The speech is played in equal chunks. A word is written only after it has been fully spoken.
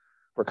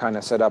we're kind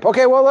of set up.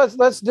 Okay, well,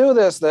 let's do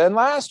this then.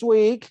 Last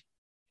week,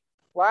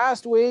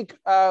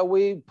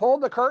 we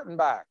pulled the curtain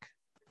back,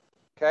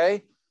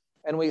 okay?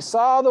 And we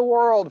saw the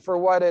world for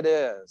what it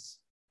is.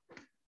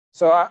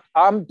 So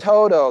I'm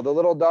Toto, the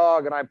little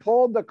dog, and I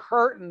pulled the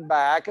curtain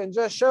back and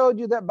just showed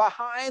you that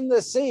behind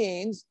the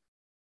scenes,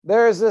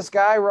 there's this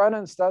guy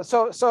running stuff.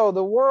 So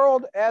the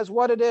world as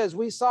what it is,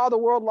 we saw the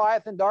world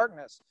lieth in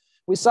darkness.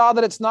 We saw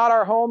that it's not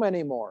our home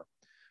anymore.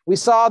 We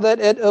saw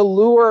that it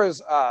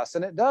allures us,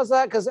 and it does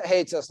that because it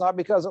hates us, not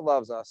because it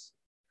loves us.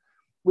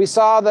 We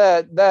saw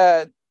that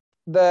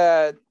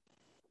it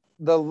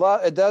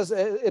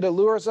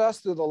allures us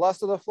through the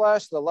lust of the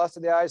flesh, the lust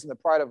of the eyes, and the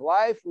pride of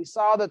life. We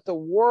saw that the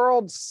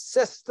world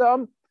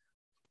system,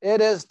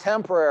 it is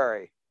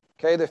temporary.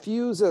 Okay, the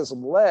fuse is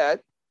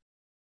lit.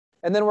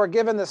 And then we're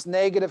given this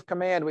negative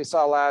command we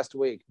saw last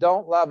week.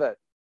 Don't love it.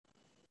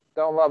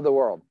 Don't love the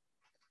world.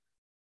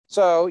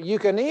 So you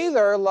can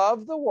either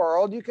love the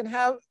world, you can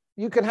have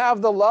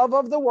the love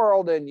of the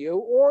world in you,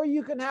 or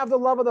you can have the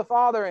love of the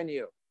Father in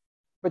you.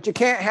 But you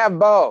can't have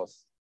both.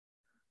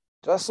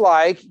 Just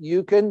like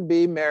you can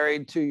be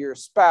married to your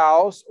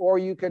spouse, or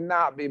you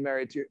cannot be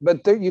married to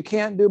but you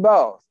can't do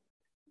both.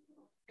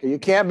 Okay, you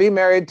can't be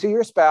married to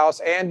your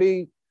spouse and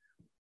be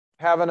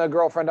having a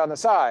girlfriend on the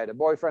side, a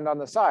boyfriend on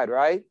the side,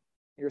 right?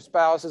 Your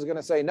spouse is going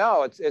to say,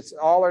 no, it's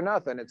all or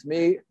nothing. It's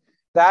me.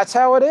 That's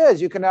how it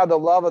is. You can have the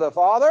love of the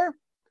Father,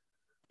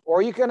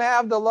 or you can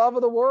have the love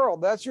of the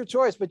world. That's your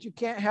choice, but you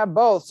can't have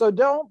both. So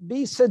don't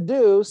be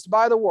seduced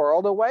by the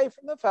world away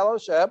from the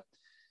fellowship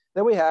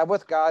that we have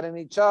with God and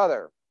each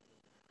other.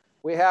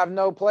 We have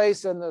no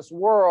place in this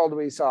world,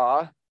 we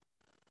saw,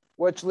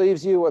 which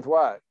leaves you with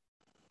what?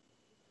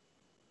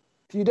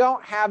 If you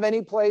don't have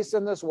any place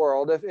in this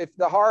world, if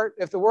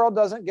the world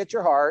doesn't get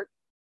your heart,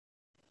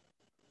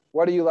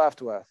 what are you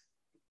left with?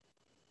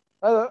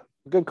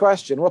 Good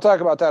question. We'll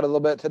talk about that a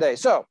little bit today.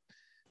 So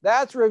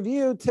that's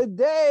review.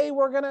 Today,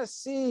 we're going to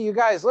see, you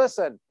guys,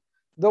 listen,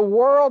 the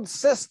world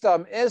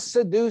system is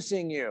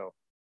seducing you.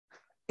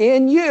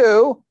 In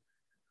you,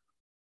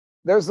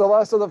 there's the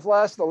lust of the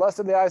flesh, the lust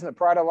of the eyes, and the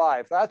pride of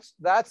life.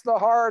 That's the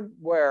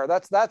hardware.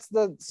 That's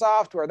the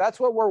software.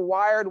 That's what we're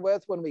wired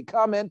with when we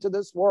come into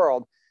this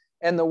world.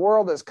 And the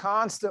world is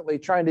constantly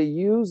trying to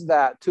use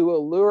that to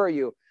allure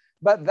you.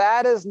 But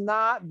that is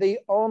not the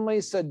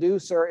only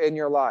seducer in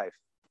your life.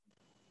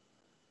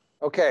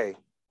 Okay,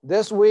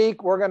 this week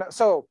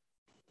so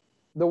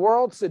the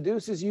world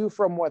seduces you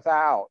from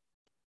without.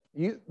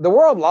 The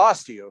world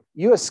lost you.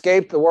 You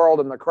escaped the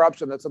world and the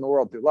corruption that's in the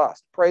world through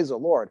lust. Praise the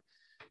Lord.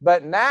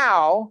 But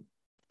now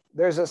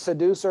there's a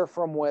seducer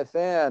from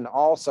within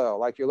also.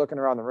 Like you're looking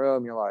around the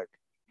room, you're like,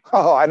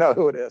 oh, I know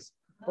who it is.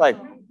 Like,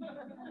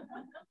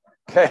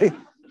 okay,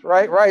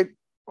 right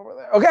over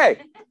there. Okay.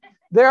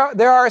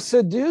 There are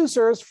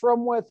seducers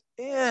from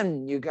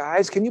within, you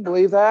guys. Can you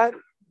believe that?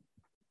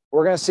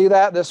 We're going to see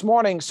that this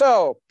morning.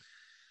 So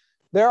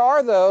there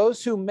are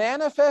those who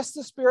manifest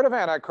the spirit of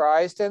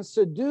Antichrist and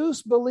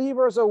seduce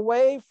believers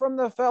away from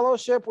the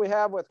fellowship we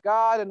have with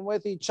God and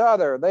with each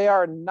other. They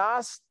are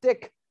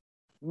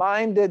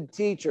Gnostic-minded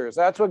teachers.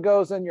 That's what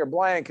goes in your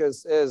blank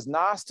is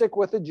Gnostic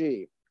with a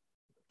G.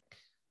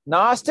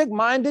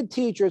 Gnostic-minded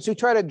teachers who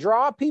try to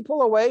draw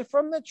people away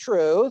from the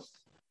truth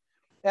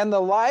and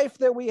the life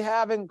that we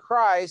have in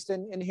Christ.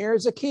 And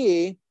here's a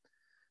key,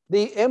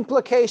 the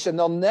implication.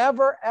 They'll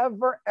never,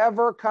 ever,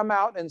 ever come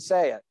out and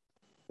say it.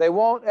 They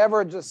won't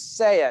ever just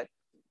say it.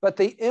 But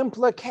the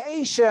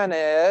implication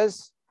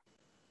is,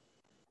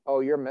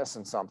 oh, you're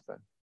missing something.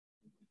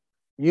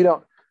 You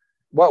don't,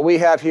 what we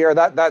have here,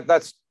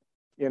 that's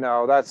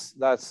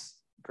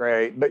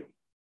great. But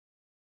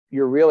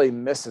you're really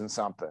missing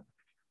something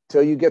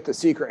till you get the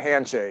secret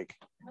handshake,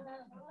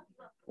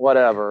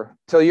 whatever,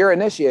 till you're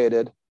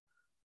initiated.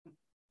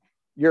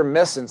 You're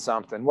missing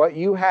something. What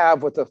you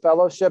have with the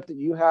fellowship that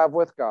you have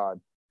with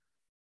God,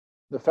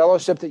 the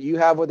fellowship that you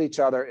have with each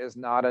other is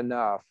not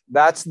enough.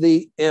 That's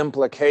the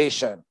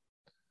implication.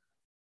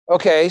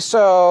 Okay,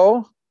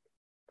 so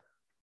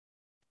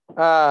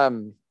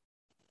here's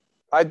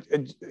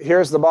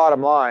the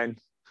bottom line.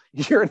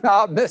 You're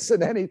not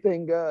missing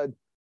anything good.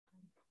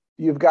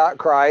 You've got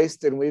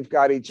Christ and we've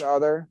got each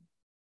other.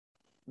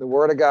 The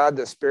Word of God,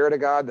 the Spirit of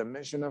God, the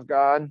mission of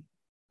God,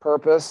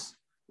 purpose,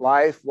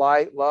 life,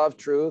 light, love,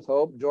 truth,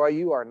 hope, joy.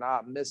 You are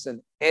not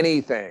missing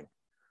anything.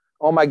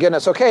 Oh my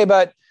goodness. Okay,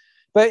 but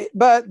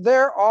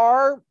there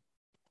are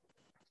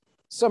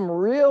some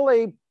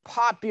really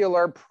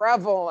popular,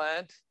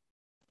 prevalent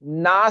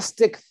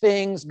Gnostic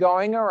things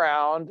going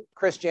around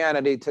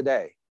Christianity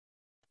today.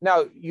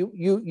 Now,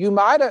 you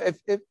might have,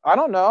 if I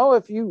don't know,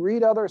 if you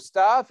read other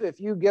stuff, if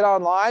you get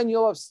online,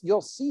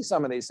 you'll see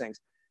some of these things.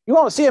 You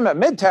won't see them at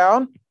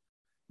Midtown,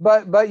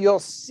 but you'll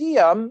see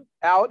them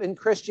out in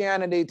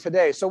Christianity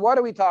today. So what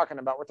are we talking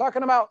about? We're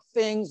talking about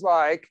things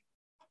like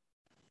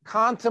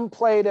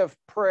contemplative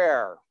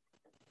prayer.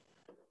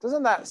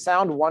 Doesn't that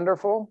sound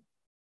wonderful?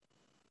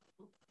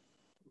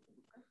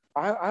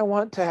 I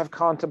want to have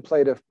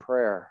contemplative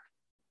prayer.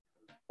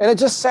 And it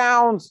just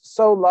sounds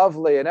so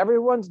lovely, and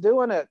everyone's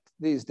doing it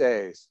these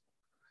days.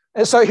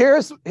 And so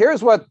here's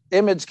what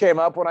image came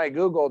up when I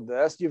Googled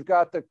this. You've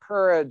got the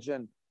courage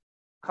and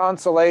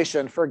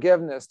consolation,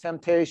 forgiveness,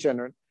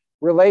 temptation,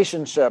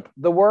 relationship,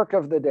 the work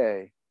of the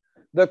day,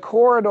 the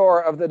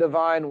corridor of the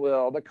divine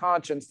will, the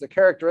conscience, the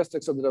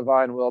characteristics of the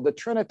divine will, the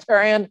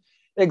Trinitarian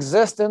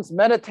existence,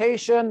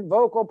 meditation,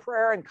 vocal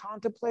prayer, and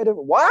contemplative.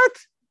 What?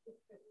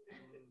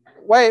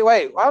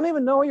 Wait, I don't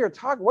even know what you're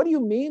talking. What do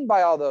you mean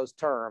by all those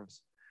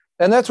terms?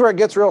 And that's where it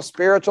gets real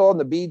spiritual and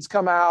the beads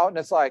come out and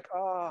it's like,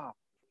 oh,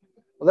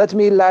 let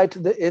me light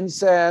the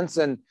incense.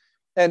 And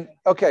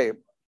okay,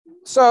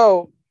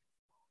 so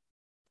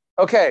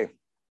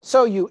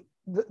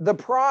the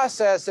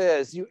process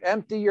is you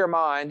empty your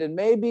mind and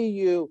maybe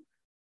you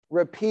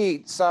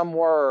repeat some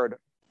word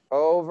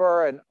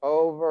over and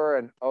over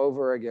and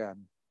over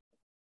again.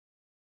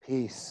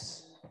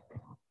 Peace,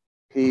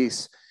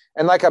 peace.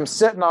 And like I'm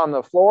sitting on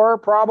the floor,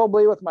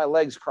 probably with my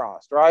legs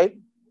crossed, right?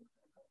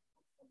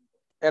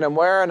 And I'm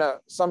wearing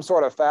some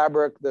sort of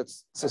fabric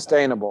that's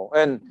sustainable.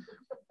 And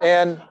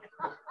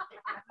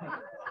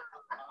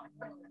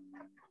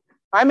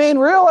I mean,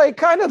 really,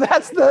 kind of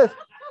that's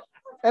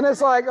and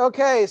it's like,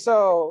 okay,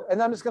 so,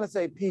 and I'm just going to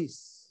say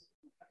peace,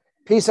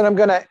 peace. And I'm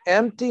going to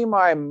empty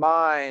my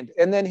mind.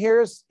 And then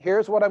here's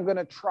what I'm going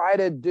to try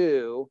to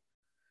do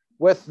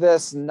with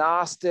this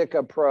Gnostic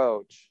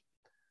approach.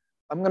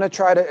 I'm going to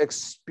try to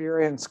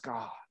experience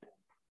God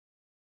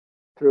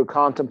through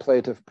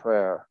contemplative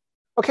prayer.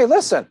 Okay,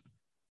 listen,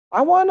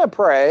 I want to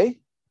pray.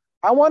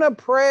 I want to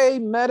pray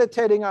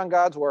meditating on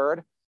God's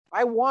word.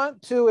 I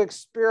want to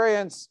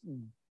experience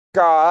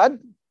God.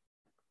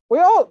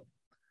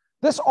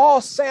 This all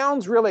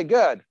sounds really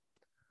good.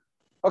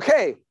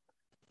 Okay,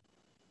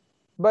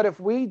 but if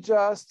we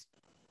just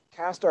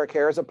cast our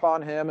cares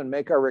upon him and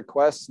make our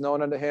requests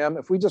known unto him,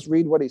 if we just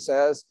read what he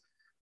says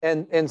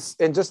and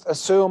just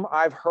assume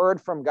I've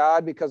heard from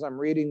God because I'm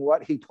reading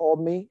what he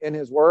told me in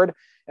his word,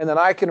 and then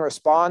I can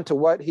respond to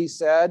what he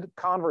said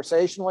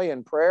conversationally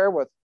in prayer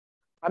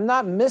I'm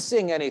not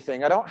missing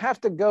anything. I don't have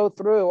to go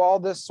through all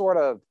this sort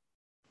of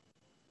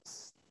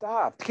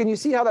stuff. Can you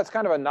see how that's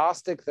kind of a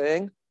Gnostic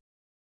thing?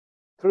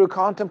 Through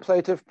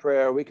contemplative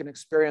prayer, we can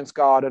experience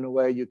God in a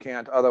way you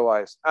can't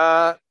otherwise.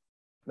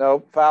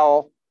 No,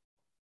 foul.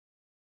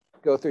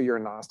 Go through your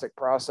Gnostic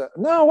process.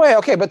 No way.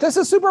 Okay, but this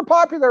is super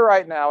popular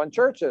right now in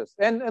churches.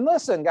 And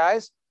listen,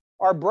 guys,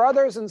 our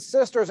brothers and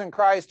sisters in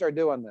Christ are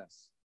doing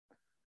this.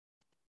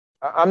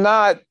 I'm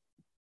not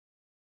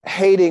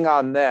hating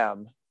on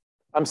them.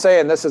 I'm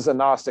saying this is a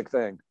Gnostic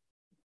thing.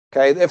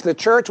 Okay, if the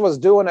church was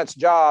doing its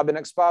job in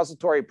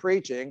expository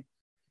preaching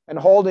and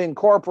holding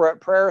corporate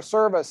prayer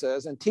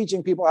services and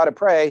teaching people how to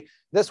pray,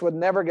 this would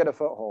never get a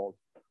foothold.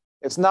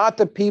 It's not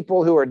the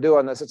people who are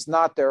doing this. It's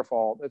not their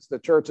fault. It's the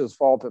church's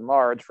fault in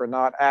large for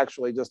not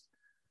actually just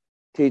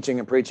teaching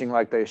and preaching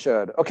like they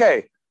should.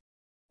 Okay,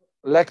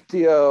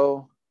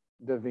 Lectio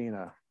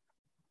Divina.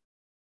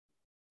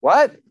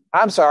 What?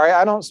 I'm sorry,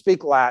 I don't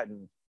speak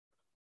Latin.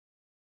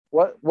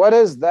 What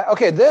is that?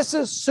 Okay, this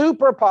is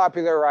super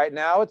popular right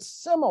now. It's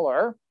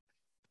similar.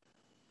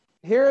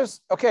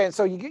 Okay, and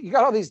so you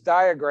got all these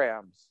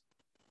diagrams.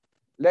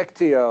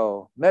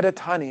 Lectio,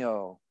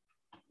 meditatio,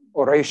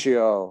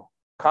 oratio,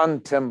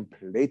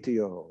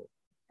 contemplatio.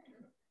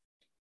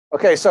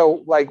 Okay,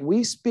 so like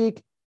we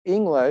speak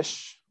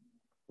English.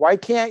 Why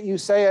can't you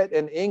say it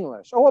in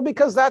English? Oh, well,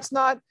 because that's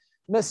not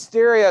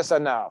mysterious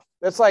enough.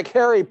 It's like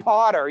Harry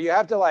Potter. You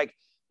have to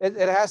it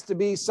has to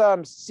be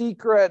some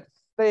secret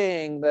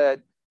thing that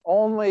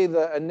only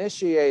the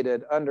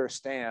initiated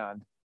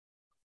understand.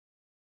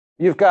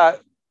 You've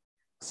got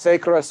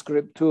Sacra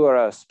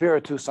Scriptura,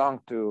 Spiritu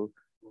Sanctu,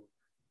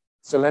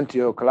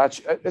 Silentio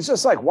Collatio. It's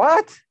just like,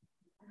 what?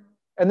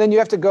 And then you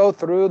have to go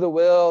through the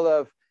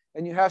will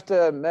and you have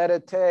to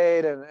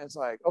meditate. And it's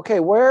like,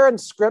 okay, where in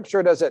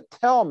Scripture does it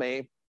tell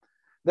me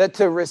that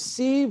to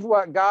receive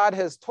what God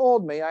has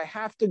told me, I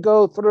have to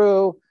go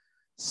through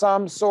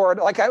some sort,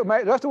 do I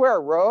have to wear a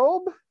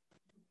robe?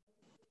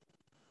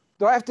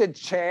 Do I have to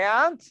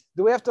chant?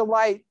 Do we have to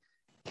light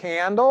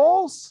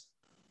candles?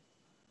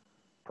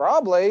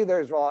 Probably.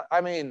 This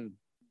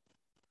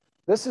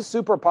is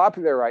super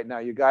popular right now,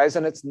 you guys,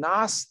 and it's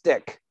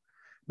Gnostic.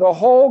 The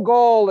whole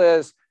goal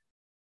is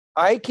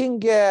I can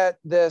get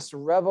this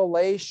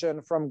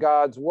revelation from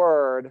God's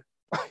word.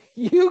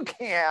 You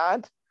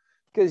can't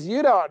because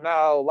you don't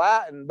know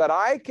Latin, but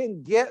I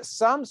can get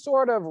some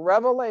sort of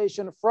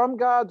revelation from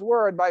God's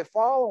word by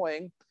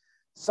following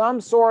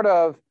some sort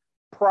of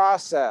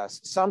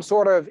process, some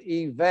sort of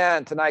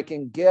event, and I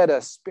can get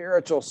a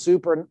spiritual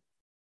super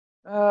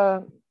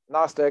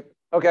Gnostic.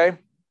 Okay,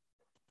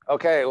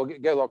 we'll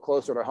get a little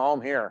closer to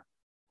home here.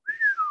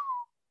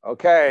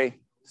 Okay,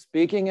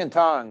 speaking in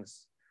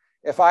tongues.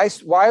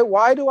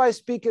 Why do I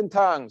speak in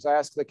tongues? I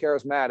ask the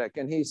charismatic,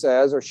 and he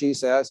says, or she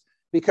says,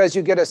 because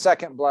you get a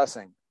second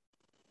blessing.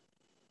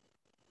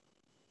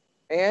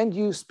 And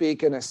you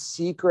speak in a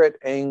secret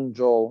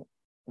angel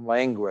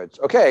language.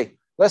 Okay,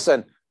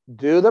 listen,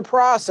 do the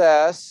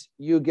process,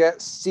 you get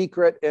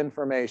secret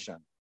information.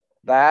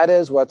 That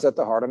is what's at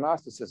the heart of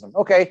Gnosticism.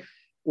 Okay,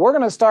 we're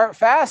going to start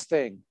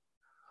fasting.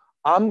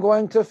 I'm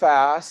going to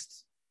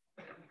fast.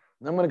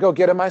 And I'm going to go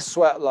get in my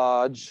sweat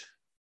lodge.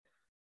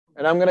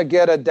 And I'm going to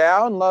get a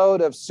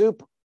download of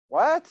soup.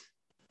 What?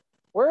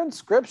 Where in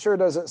Scripture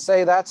does it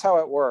say that's how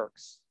it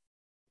works?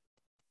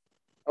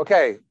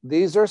 Okay,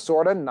 these are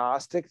sort of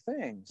Gnostic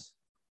things.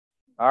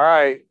 All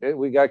right,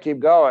 we got to keep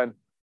going.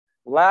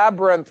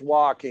 Labyrinth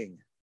walking.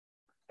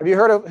 Have you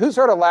heard of, who's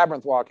heard of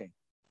labyrinth walking?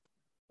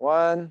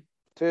 1,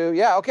 2,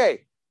 yeah,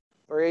 okay.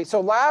 3.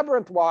 So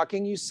labyrinth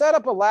walking, you set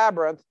up a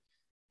labyrinth,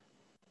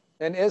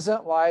 and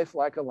isn't life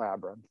like a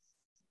labyrinth?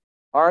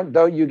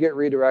 Don't you get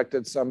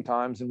redirected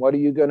sometimes? And what are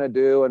you going to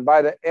do? And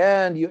by the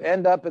end, you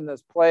end up in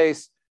this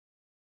place.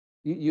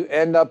 You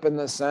end up in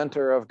the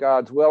center of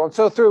God's will. And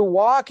so through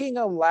walking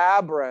a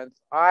labyrinth,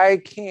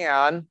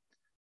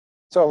 so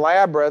a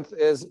labyrinth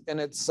is in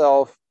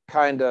itself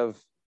kind of,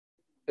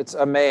 it's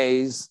a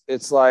maze.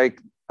 It's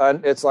like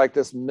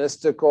this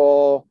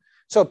mystical.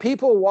 So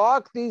people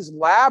walk these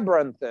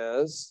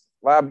labyrinths,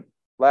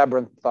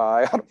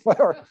 labyrinthi,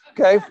 whatever,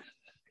 okay?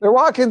 They're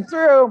walking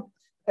through,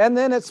 and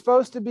then it's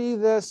supposed to be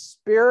this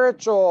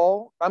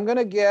spiritual, I'm going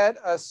to get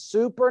a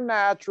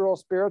supernatural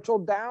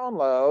spiritual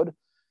download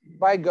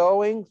by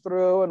going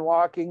through and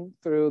walking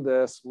through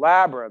this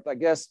labyrinth. I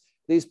guess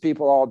these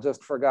people all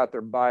just forgot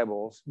their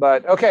Bibles.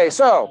 But okay,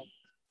 so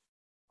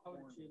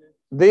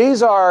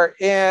these are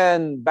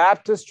in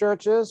Baptist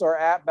churches or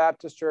at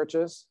Baptist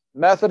churches,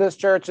 Methodist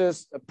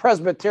churches,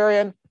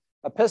 Presbyterian,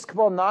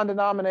 Episcopal,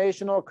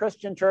 non-denominational,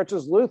 Christian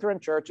churches, Lutheran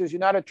churches,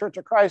 United Church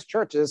of Christ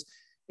churches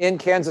in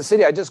Kansas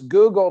City. I just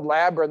Googled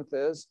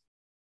labyrinths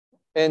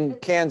in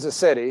Kansas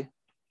City.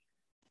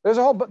 There's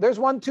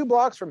 2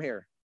 blocks from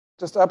here,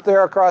 just up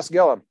there across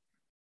Gillum.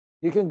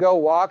 You can go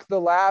walk the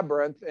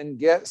labyrinth and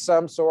get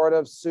some sort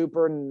of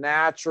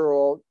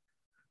supernatural,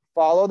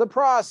 follow the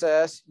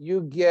process,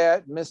 you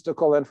get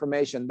mystical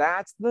information.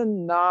 That's the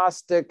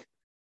Gnostic,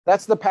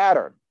 that's the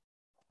pattern,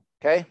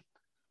 okay?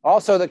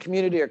 Also the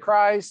Community of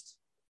Christ,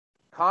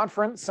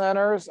 conference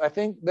centers. I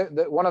think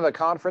that one of the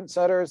conference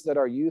centers that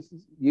our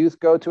youth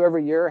go to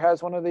every year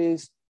has one of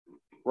these.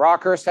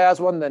 Rockhurst has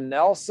one, the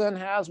Nelson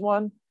has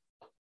one.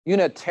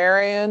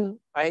 Unitarian,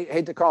 I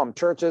hate to call them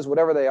churches,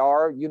 whatever they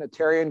are,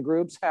 Unitarian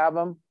groups have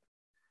them.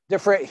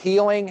 Different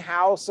healing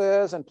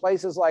houses and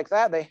places like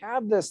that, they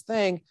have this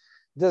thing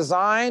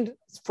designed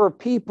for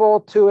people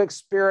to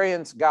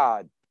experience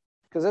God.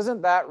 Because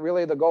isn't that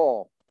really the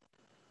goal?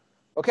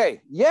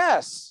 Okay,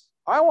 yes,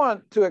 I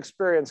want to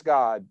experience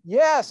God.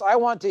 Yes, I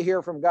want to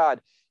hear from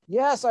God.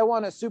 Yes, I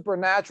want a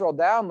supernatural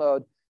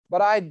download,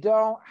 but I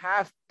don't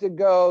have to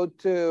go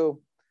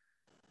to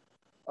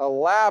a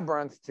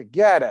labyrinth to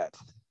get it.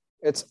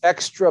 It's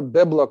extra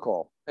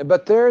biblical.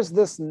 But there's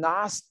this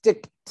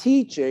Gnostic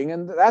teaching,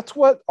 and that's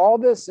what all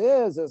this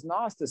is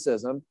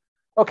Gnosticism.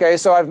 Okay,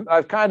 so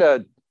I've kind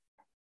of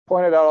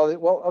pointed out all the,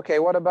 well, okay,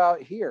 what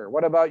about here?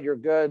 What about your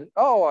good?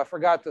 Oh, I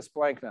forgot the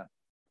splankna.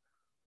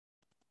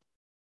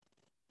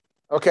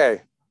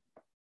 Okay.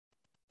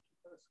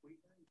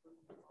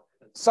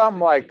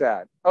 Something like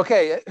that.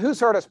 Okay, who's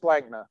heard of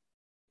splankna?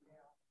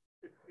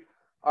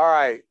 All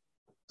right.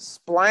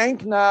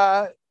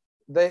 Splankna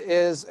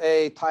is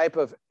a type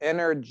of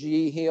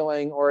energy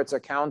healing, or it's a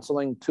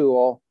counseling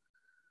tool.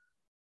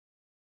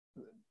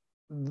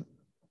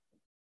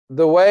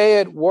 The way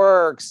it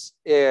works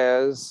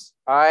is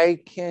I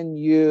can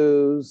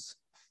use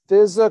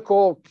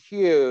physical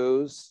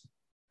cues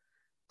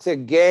to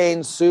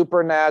gain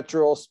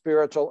supernatural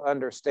spiritual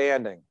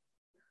understanding.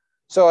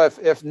 So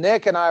if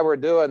Nick and I were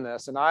doing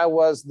this and I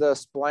was the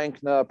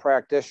splankna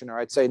practitioner,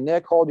 I'd say,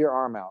 Nick, hold your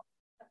arm out.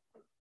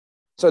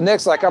 So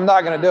Nick's like, I'm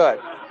not going to do it.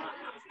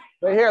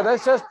 But here,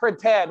 let's just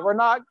pretend we're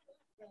not.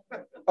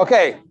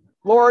 Okay,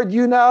 Lord,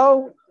 you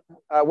know,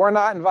 we're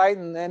not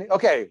inviting any.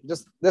 Okay,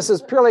 just this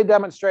is purely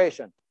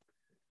demonstration.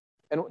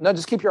 And no,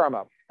 just keep your arm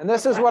up. And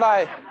this is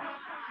what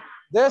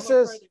this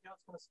is.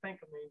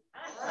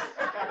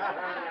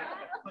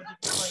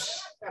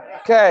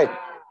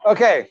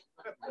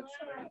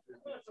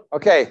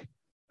 Okay.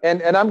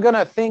 And I'm going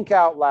to think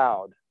out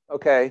loud.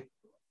 Okay.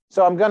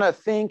 So I'm going to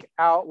think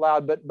out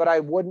loud, but I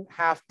wouldn't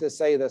have to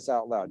say this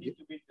out loud.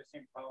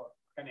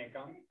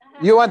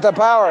 You want the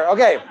power?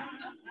 Okay.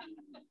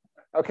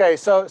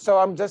 So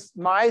I'm just,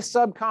 my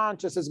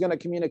subconscious is going to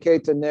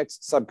communicate to Nick's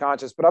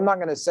subconscious, but I'm not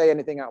going to say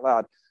anything out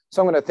loud.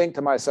 So I'm going to think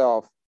to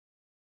myself,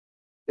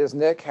 is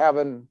Nick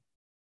having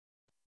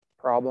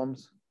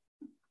problems?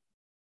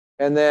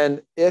 And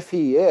then if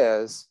he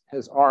is,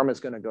 his arm is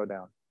going to go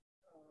down.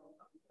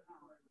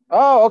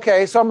 Oh,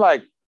 okay. So I'm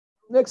like,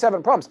 Nick's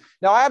having problems.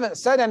 Now, I haven't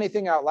said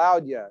anything out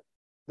loud yet.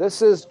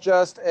 This is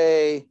just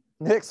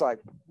Nick's like,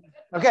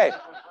 okay.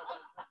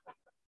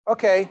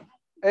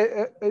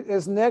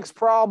 Is Nick's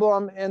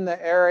problem in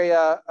the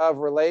area of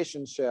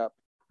relationship?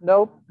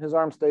 Nope. His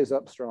arm stays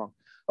up strong.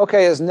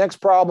 Okay. Is Nick's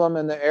problem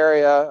in the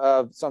area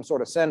of some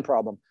sort of sin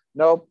problem?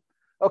 Nope.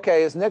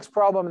 Okay. Is Nick's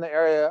problem in the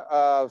area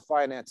of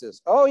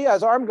finances? Oh, yeah.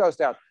 His arm goes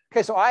down.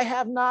 Okay. So I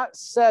have not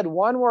said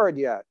one word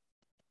yet,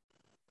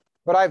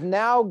 but I've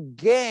now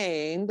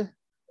gained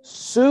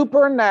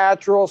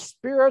supernatural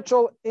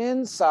spiritual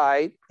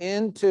insight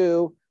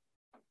into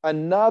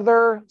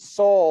another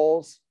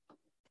soul's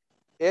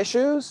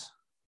issues.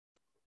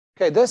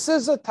 Okay, this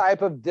is a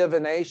type of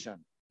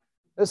divination.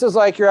 This is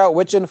like you're out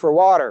witching for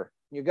water.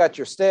 You got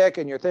your stick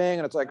and your thing,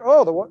 and it's like,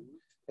 oh,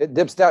 it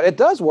dips down. It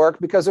does work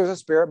because there's a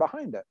spirit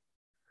behind it.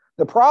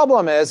 The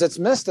problem is it's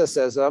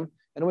mysticism,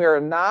 and we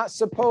are not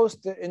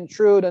supposed to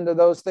intrude into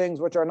those things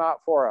which are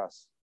not for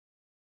us.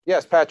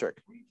 Yes,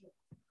 Patrick.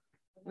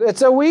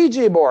 It's a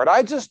Ouija board.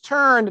 I just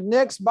turned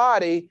Nick's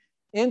body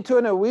into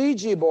an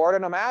Ouija board,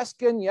 and I'm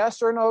asking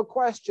yes or no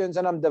questions,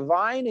 and I'm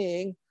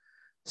divining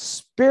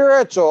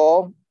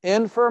spiritual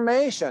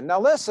information. Now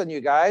listen,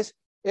 you guys,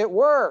 it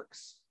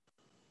works.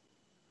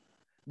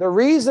 The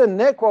reason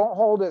Nick won't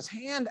hold his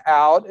hand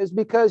out is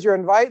because you're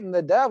inviting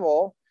the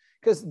devil,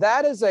 because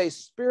that is a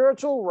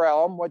spiritual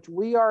realm which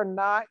we are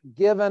not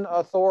given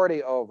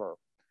authority over.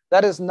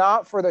 That is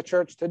not for the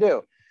church to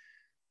do.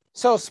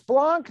 So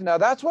Splankna,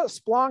 that's what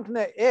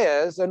Splankna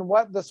is, and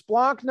what the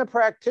Splankna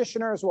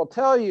practitioners will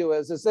tell you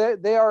is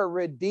that they are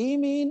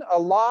redeeming a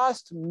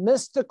lost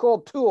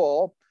mystical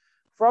tool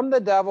from the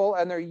devil,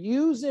 and they're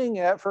using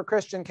it for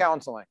Christian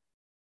counseling.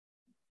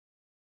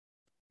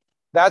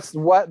 That's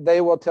what they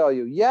will tell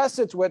you. Yes,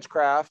 it's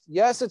witchcraft.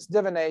 Yes, it's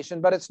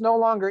divination, but it's no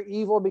longer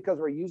evil because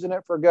we're using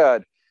it for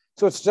good.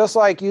 So it's just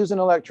like using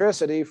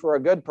electricity for a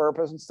good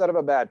purpose instead of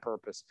a bad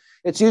purpose.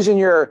 It's using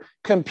your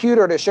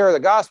computer to share the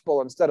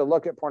gospel instead of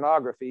look at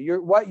pornography.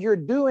 What you're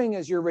doing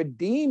is you're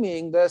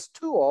redeeming this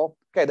tool.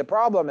 Okay, the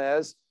problem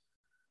is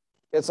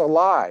it's a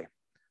lie.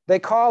 They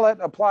call it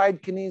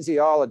applied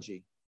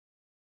kinesiology.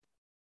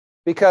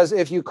 Because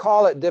if you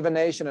call it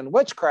divination and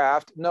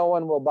witchcraft, no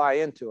one will buy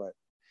into it.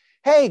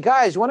 Hey,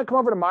 guys, you want to come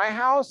over to my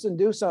house and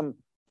do some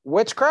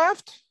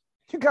witchcraft?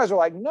 You guys are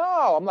like,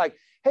 no. I'm like,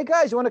 hey,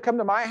 guys, you want to come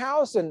to my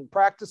house and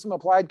practice some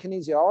applied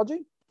kinesiology?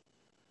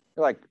 You're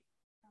like,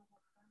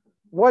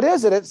 what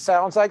is it? It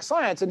sounds like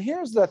science. And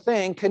here's the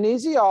thing.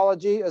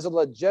 Kinesiology is a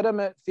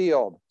legitimate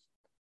field.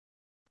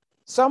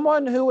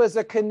 Someone who is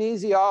a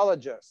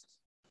kinesiologist,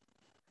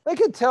 they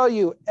could tell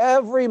you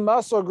every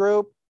muscle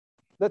group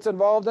that's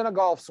involved in a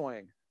golf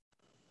swing.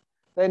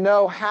 They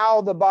know how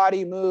the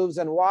body moves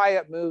and why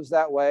it moves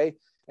that way,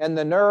 and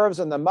the nerves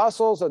and the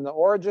muscles and the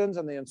origins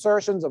and the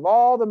insertions of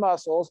all the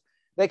muscles.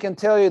 They can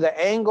tell you the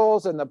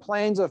angles and the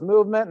planes of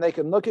movement, and they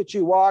can look at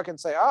you walk and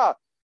say,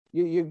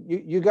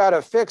 you got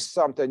to fix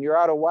something. You're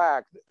out of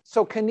whack.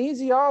 So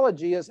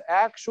kinesiology is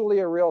actually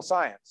a real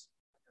science.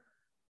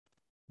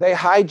 They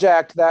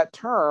hijacked that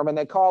term and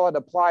they call it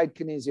applied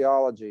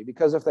kinesiology,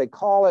 because if they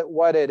call it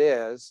what it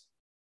is,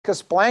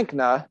 because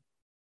splankna,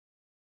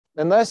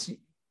 unless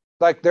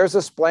like there's a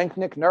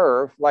splanchnic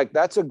nerve, like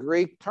that's a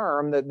Greek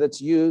term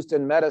that's used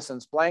in medicine,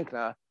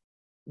 splankna,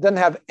 doesn't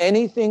have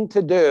anything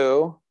to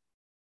do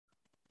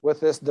with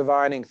this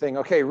divining thing.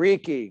 Okay,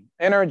 Reiki,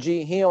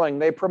 energy healing.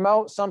 They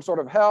promote some sort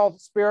of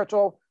health,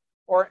 spiritual,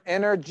 or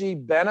energy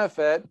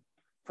benefit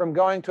from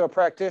going to a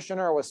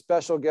practitioner with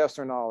special gifts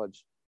or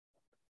knowledge.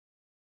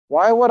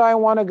 Why would I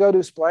want to go to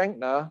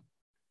splankna?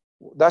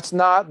 That's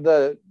not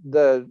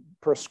the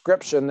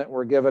prescription that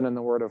we're given in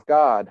the Word of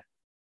God.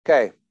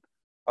 Okay.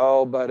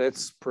 Oh, but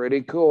it's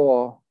pretty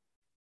cool.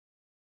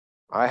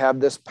 I have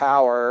this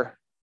power.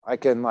 I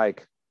can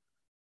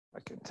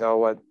tell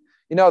what,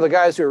 the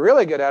guys who are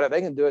really good at it,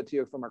 they can do it to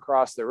you from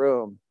across the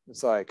room.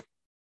 It's like,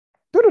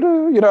 and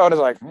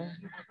it's like,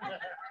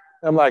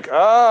 I'm like,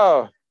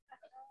 oh,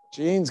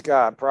 Gene's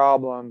got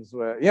problems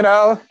with,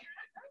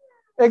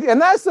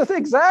 and that's the thing,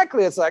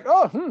 exactly. It's like,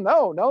 oh,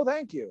 no,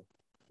 thank you.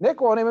 Nick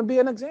won't even be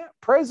an example.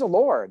 Praise the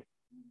Lord.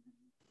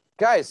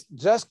 Guys,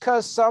 just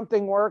because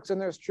something works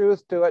and there's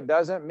truth to it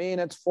doesn't mean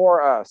it's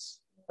for us.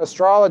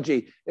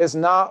 Astrology is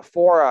not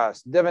for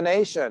us.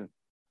 Divination.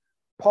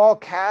 Paul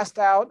cast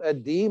out a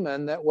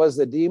demon that was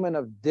the demon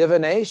of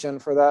divination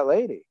for that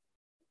lady.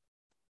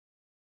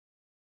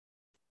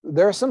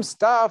 There's some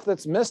stuff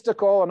that's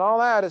mystical and all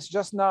that. It's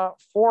just not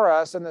for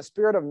us. And the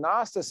spirit of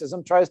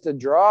Gnosticism tries to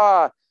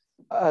draw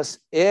us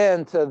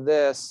into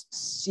this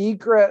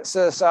secret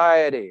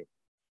society.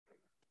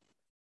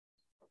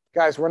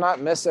 Guys, we're not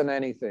missing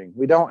anything.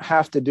 We don't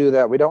have to do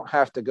that. We don't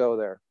have to go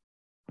there.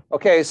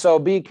 Okay, so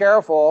be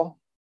careful,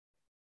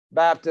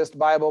 Baptist,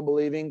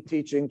 Bible-believing,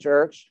 teaching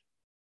church.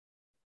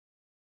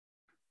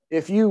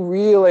 If you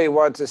really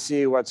want to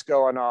see what's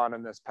going on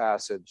in this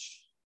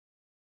passage,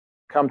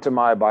 come to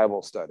my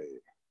Bible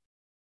study.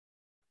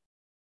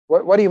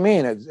 What do you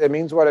mean? It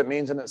means what it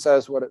means and it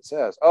says what it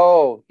says.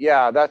 Oh,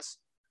 yeah, that's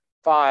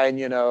fine,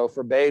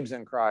 for babes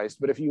in Christ.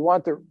 But if you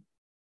want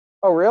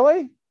oh,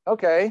 really?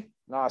 Okay,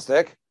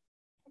 Gnostic.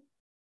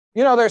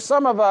 There's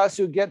some of us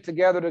who get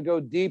together to go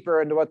deeper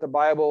into what the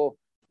Bible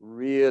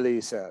really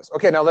says.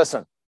 Okay, now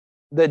listen.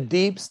 The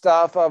deep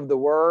stuff of the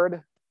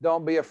word,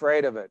 don't be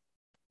afraid of it.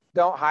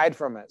 Don't hide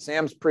from it.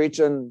 Sam's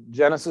preaching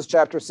Genesis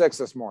chapter 6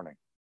 this morning.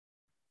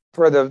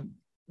 For the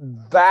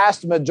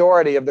vast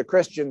majority of the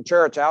Christian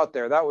church out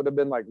there, that would have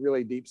been like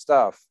really deep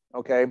stuff.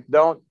 Okay,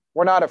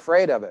 we're not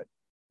afraid of it.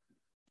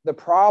 The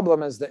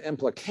problem is the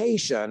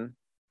implication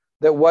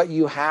that what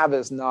you have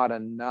is not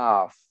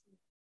enough.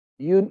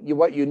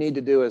 what you need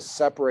to do is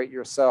separate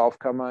yourself,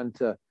 come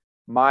onto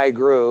my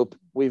group.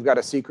 We've got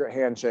a secret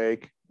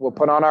handshake. We'll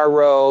put on our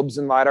robes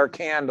and light our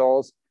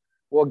candles.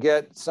 We'll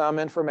get some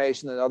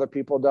information that other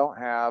people don't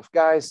have.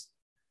 Guys,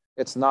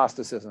 it's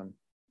Gnosticism.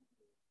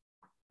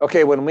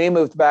 Okay, when we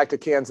moved back to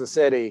Kansas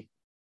City,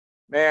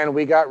 man,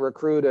 we got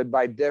recruited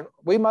by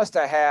we must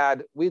have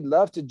had, we'd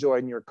love to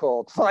join your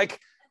cult. Like,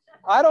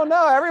 I don't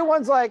know.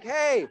 Everyone's like,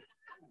 hey,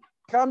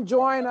 come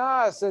join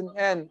us.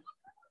 And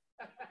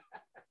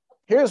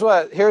here's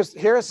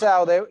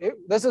how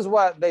this is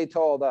what they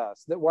told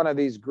us, that one of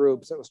these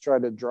groups that was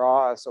trying to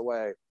draw us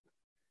away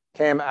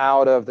came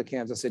out of the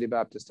Kansas City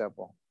Baptist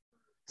Temple,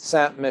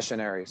 sent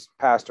missionaries,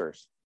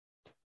 pastors.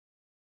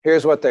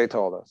 Here's what they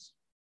told us.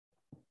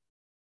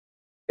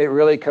 It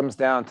really comes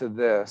down to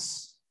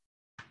this.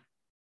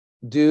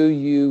 Do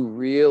you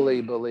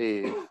really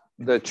believe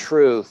the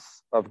truth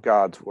of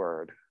God's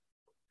word?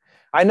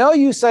 I know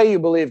you say you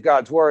believe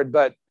God's word,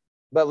 but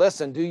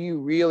listen, do you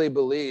really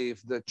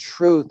believe the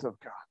truth of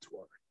God's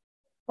word?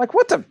 Like,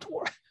 what are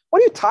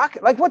you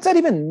talking? Like, what's that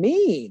even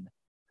mean?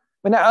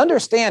 I mean, I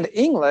understand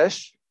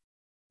English,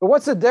 but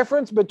what's the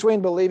difference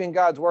between believing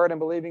God's word and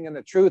believing in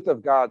the truth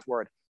of God's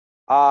word?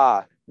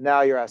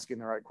 Now you're asking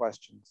the right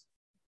questions.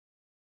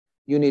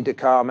 You need to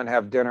come and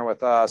have dinner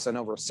with us, and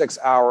over 6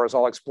 hours,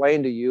 I'll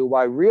explain to you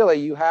why really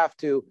you're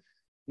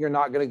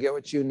not going to get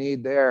what you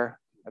need there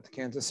at the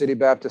Kansas City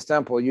Baptist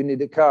Temple. You need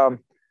to come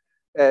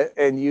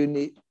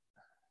and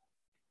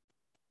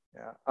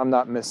I'm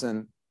not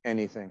missing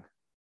anything.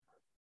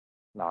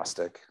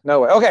 Gnostic.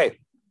 No way. Okay.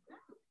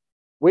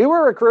 We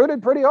were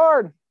recruited pretty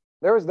hard.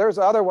 There's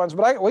other ones,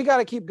 but we got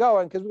to keep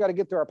going because we got to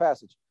get through our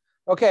passage.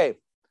 Okay.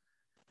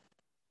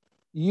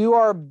 You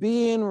are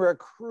being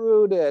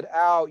recruited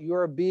out.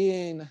 You're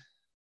being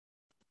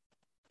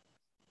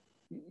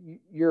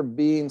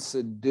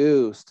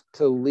seduced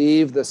to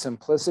leave the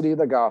simplicity of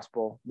the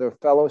gospel, the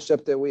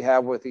fellowship that we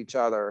have with each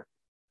other,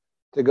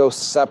 to go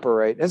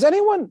separate. Has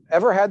anyone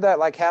ever had that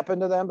like happen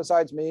to them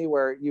besides me,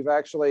 where you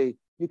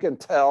can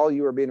tell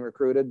you were being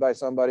recruited by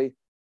somebody?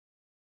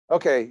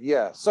 Okay,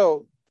 yeah.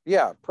 So,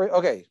 yeah,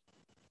 okay.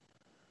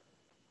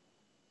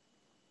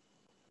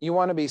 You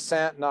want to be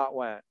sent, not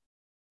went.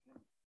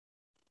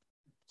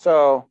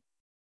 So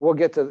we'll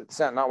get to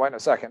sent, not went in a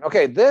second.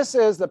 Okay, this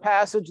is the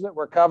passage that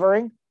we're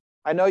covering.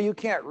 I know you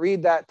can't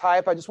read that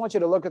type. I just want you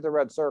to look at the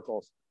red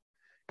circles.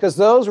 Because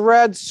those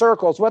red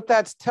circles, what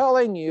that's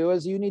telling you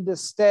is you need to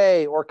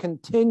stay or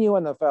continue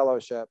in the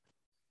fellowship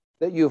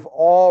that you've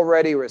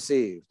already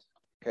received.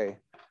 Okay.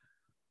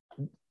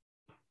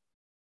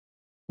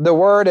 The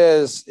word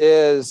is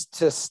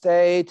to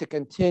stay, to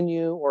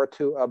continue, or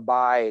to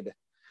abide.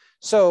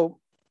 So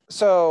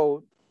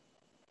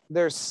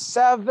there's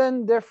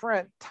 7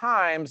 different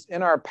times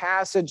in our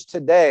passage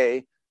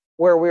today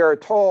where we are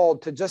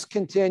told to just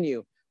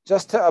continue,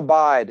 just to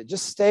abide,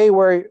 just stay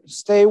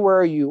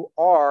where you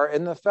are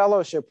in the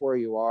fellowship where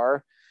you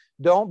are.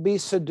 Don't be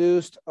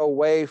seduced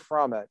away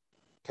from it.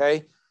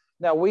 Okay.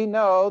 Now we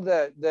know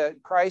that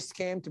Christ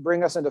came to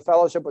bring us into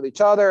fellowship with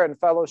each other and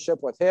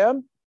fellowship with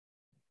him.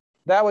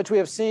 That which we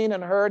have seen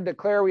and heard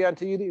declare we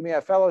unto you, that you may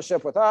have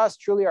fellowship with us.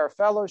 Truly our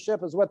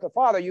fellowship is with the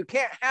Father. You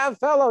can't have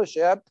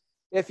fellowship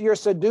if you're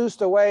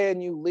seduced away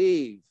and you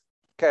leave.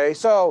 Okay,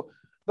 so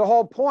the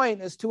whole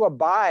point is to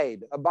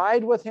abide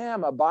with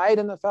him, abide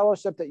in the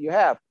fellowship that you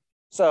have.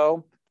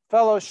 So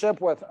fellowship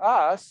with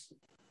us,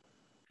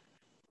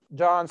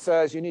 John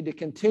says you need to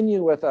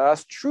continue with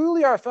us.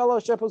 Truly our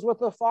fellowship is with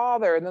the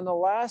Father. And then the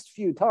last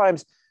few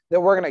times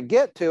that we're going to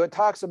get to, it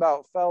talks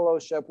about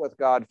fellowship with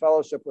God,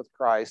 fellowship with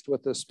Christ,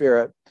 with the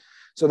Spirit.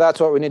 So that's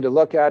what we need to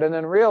look at. And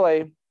then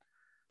really,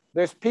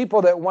 there's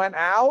people that went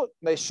out,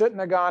 they shouldn't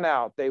have gone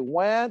out. They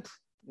went,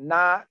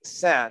 not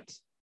sent.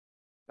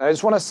 And I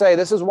just want to say,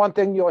 this is one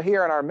thing you'll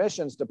hear in our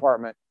missions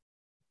department.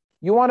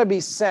 You want to be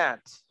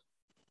sent,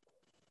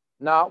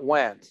 not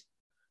went.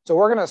 So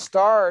we're going to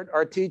start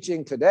our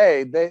teaching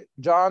today.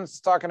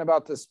 John's talking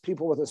about this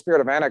people with the spirit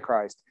of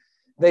Antichrist.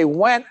 They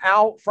went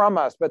out from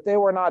us, but they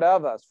were not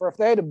of us. For if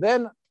they'd have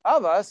been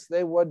of us,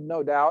 they would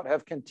no doubt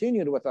have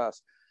continued with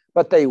us.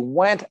 But they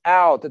went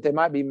out that they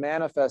might be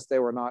manifest they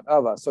were not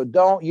of us. So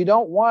you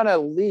don't want to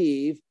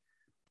leave.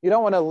 You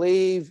don't want to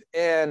leave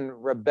in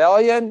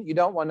rebellion. You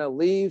don't want to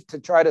leave to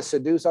try to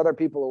seduce other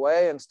people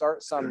away and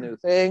start some new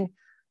thing.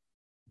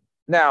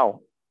 Now,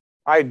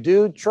 I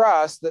do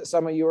trust that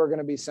some of you are going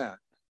to be sent.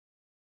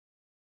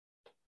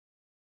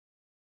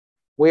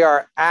 We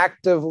are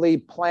actively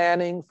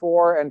planning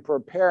for and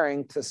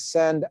preparing to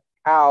send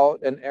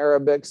out an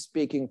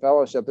Arabic-speaking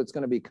fellowship that's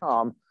going to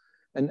become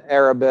an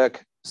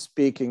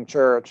Arabic-speaking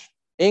church,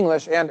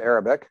 English and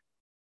Arabic.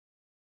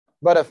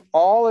 But if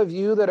all of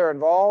you that are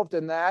involved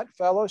in that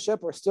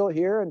fellowship are still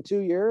here in 2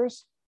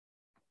 years,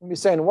 you'll be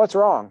saying, what's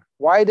wrong?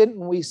 Why didn't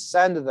we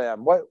send them?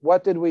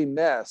 What did we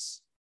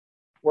miss?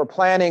 We're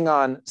planning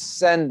on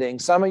sending.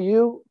 Some of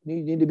you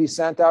need to be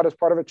sent out as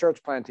part of a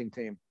church planting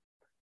team.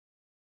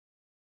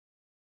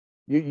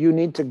 You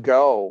need to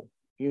go.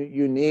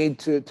 You need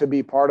to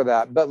be part of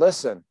that. But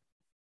listen,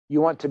 you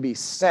want to be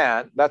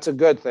sent. That's a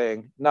good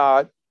thing.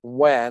 Not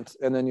went,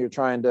 and then you're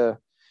trying to,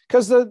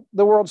 because the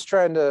world's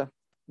trying to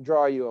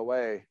draw you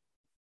away.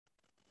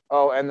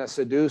 Oh, and the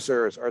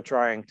seducers are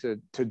trying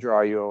to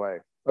draw you away.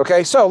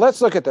 Okay, so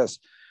let's look at this.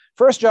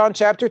 1 John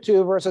chapter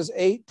 2, verses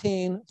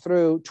 18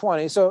 through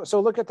 20. So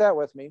look at that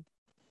with me.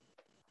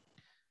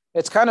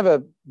 It's kind of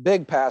a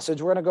big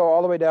passage. We're going to go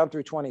all the way down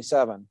through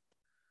 27.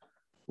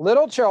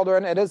 Little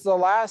children, it is the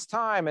last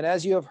time, and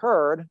as you have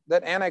heard,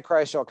 that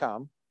Antichrist shall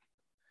come.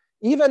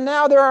 Even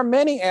now there are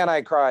many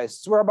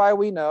Antichrists, whereby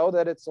we know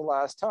that it's the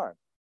last time.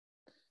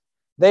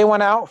 They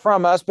went out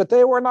from us, but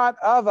they were not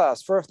of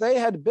us. For if they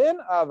had been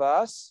of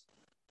us,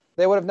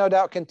 they would have no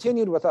doubt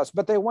continued with us.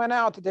 But they went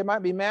out that they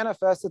might be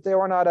manifest that they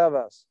were not of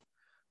us.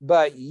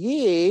 But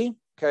ye,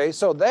 okay,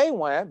 so they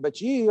went,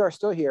 but ye are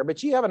still here.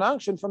 But ye have an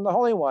unction from the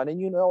Holy One,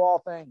 and you know all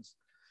things.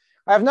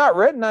 I have not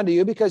written unto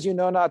you because you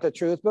know not the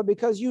truth, but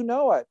because you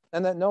know it,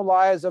 and that no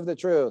lie is of the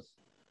truth.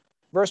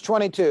 Verse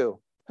 22,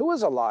 who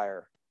is a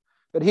liar?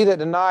 But he that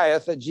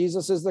denieth that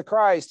Jesus is the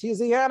Christ, he is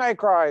the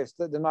Antichrist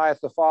that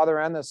denieth the Father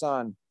and the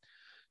Son.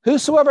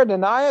 Whosoever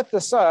denieth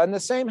the Son, the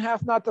same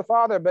hath not the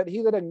Father, but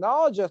he that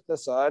acknowledgeth the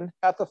Son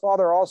hath the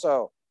Father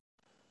also.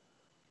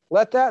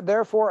 Let that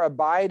therefore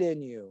abide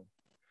in you,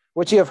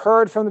 which ye have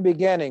heard from the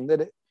beginning,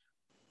 that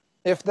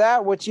if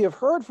that which ye have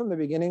heard from the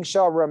beginning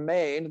shall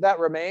remain, that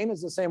remain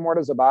is the same word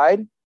as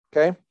abide,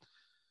 okay?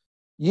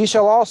 Ye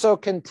shall also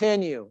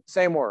continue,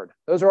 same word.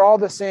 Those are all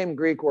the same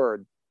Greek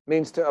word,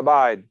 means to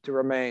abide, to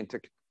remain.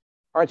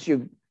 Aren't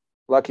you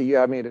lucky you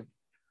have me to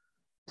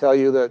tell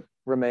you that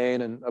remain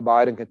and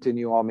abide and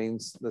continue all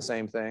means the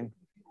same thing?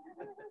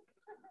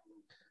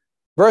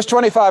 Verse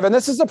 25, and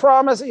this is the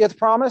promise, he hath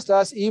promised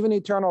us even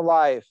eternal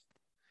life.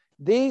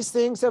 These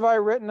things have I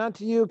written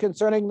unto you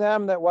concerning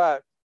them that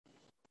what?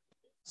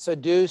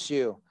 Seduce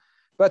you.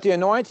 But the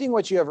anointing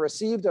which you have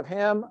received of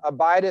him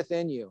abideth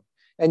in you.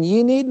 And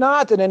ye need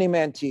not that any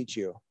man teach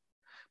you.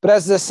 But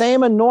as the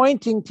same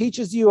anointing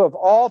teaches you of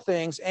all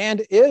things,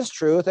 and is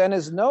truth, and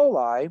is no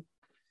lie,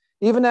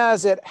 even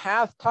as it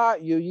hath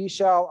taught you, ye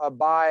shall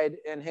abide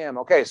in him.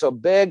 Okay, so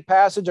big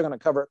passage. I'm going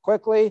to cover it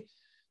quickly.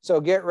 So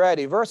get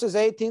ready. Verses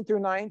 18 through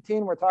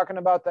 19, we're talking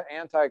about the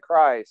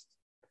Antichrist.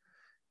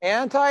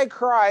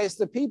 Antichrist,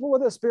 the people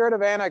with the spirit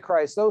of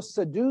Antichrist, those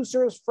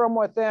seducers from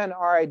within,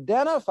 are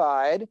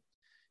identified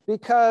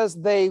because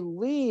they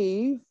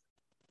leave.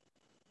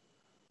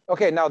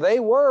 Okay, now they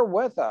were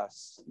with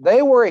us.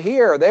 They were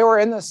here. They were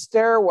in the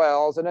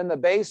stairwells and in the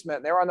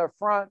basement. They were on the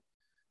front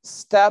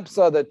steps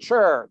of the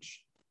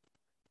church.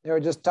 They were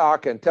just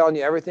talking, telling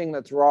you everything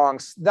that's wrong.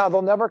 Now,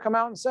 they'll never come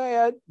out and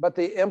say it, but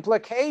the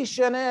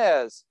implication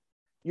is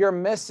you're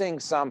missing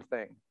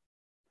something.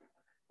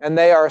 And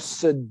they are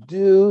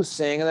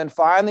seducing. And then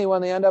finally,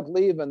 when they end up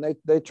leaving,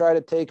 they try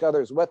to take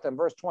others with them.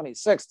 Verse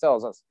 26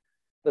 tells us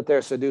that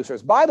they're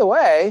seducers. By the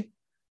way,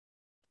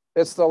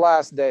 it's the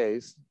last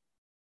days,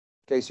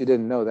 in case you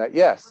didn't know that.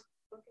 Yes.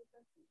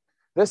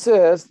 This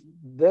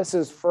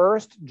is 1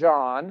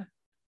 John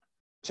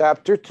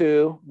chapter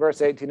 2,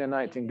 verse 18 and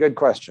 19. Good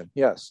question.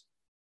 Yes.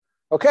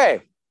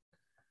 Okay.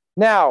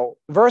 Now,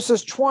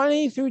 verses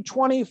 20 through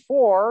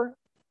 24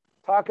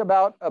 talk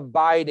about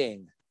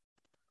abiding.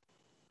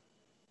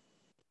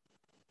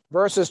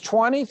 Verses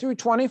 20 through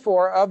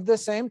 24 of the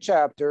same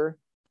chapter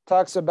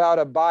talks about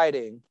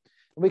abiding.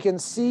 We can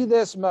see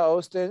this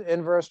most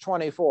in verse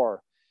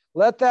 24.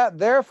 Let that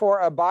therefore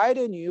abide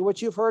in you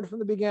which you've heard from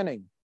the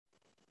beginning.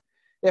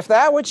 If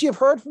that which you've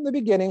heard from the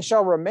beginning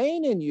shall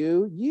remain in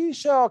you, ye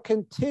shall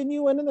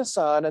continue in the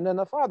Son and in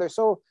the Father.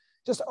 So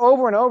just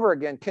over and over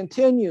again,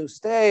 continue,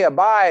 stay,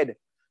 abide.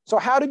 So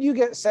how did you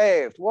get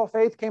saved? Well,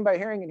 faith came by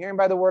hearing and hearing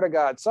by the word of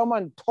God.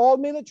 Someone told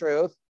me the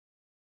truth.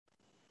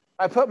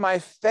 I put my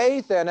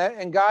faith in it,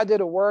 and God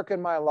did a work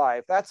in my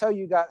life. That's how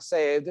you got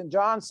saved. And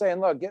John's saying,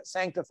 look, get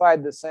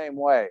sanctified the same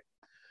way.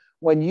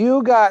 When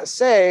you got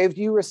saved,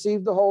 you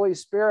received the Holy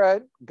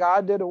Spirit.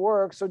 God did a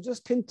work. So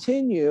just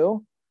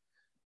continue.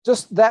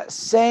 Just that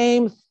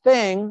same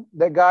thing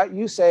that got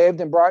you saved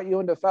and brought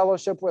you into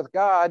fellowship with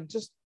God.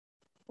 Just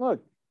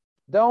look,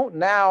 don't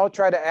now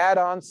try to add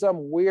on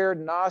some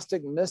weird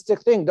Gnostic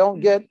mystic thing. Don't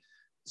get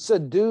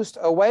seduced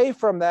away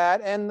from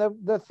that. And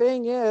the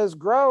thing is,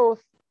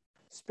 growth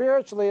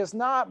spiritually is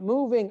not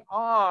moving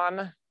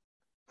on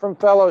from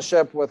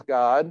fellowship with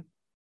God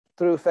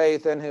through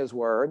faith in his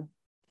word.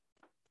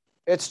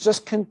 It's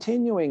just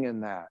continuing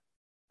in that.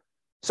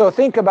 So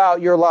think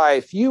about your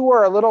life. You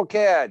were a little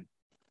kid.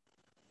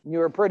 You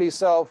were pretty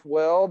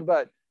self-willed,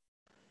 but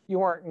you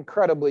weren't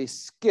incredibly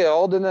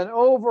skilled. And then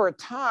over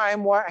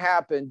time, what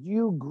happened?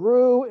 You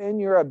grew in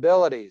your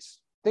abilities.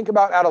 Think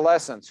about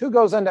adolescence. Who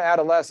goes into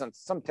adolescence?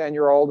 Some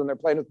 10-year-old and they're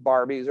playing with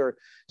Barbies or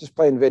just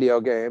playing video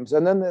games.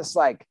 And then this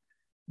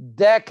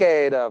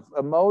decade of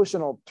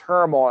emotional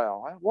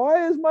turmoil.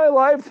 Why is my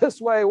life this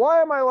way?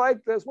 Why am I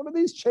like this? What are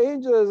these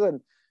changes?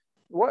 And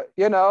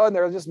and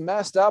they're just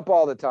messed up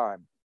all the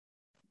time.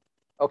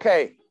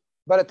 Okay,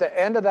 but at the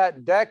end of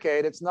that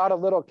decade, it's not a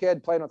little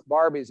kid playing with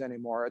Barbies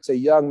anymore. It's a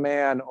young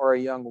man or a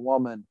young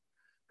woman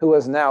who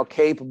is now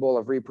capable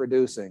of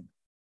reproducing.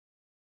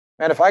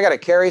 Man, if I got to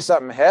carry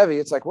something heavy,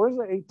 it's like, where's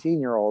the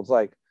 18-year-olds?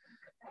 Like,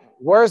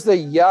 where's the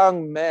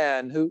young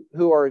men who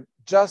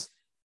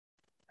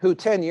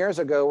 10 years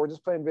ago were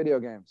just playing video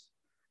games?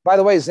 By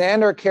the way,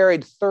 Xander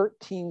carried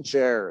 13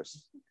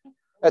 chairs.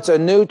 That's a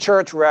new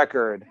church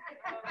record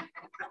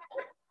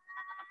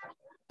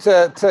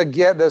to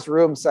get this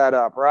room set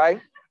up,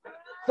 right?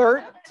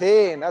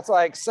 13. That's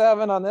like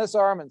 7 on this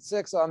arm and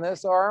 6 on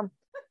this arm.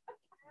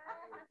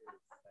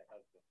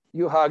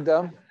 You hugged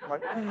him.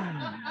 Like,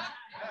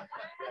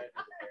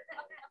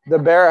 the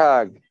bear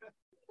hug.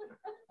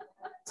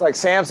 It's like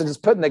Samson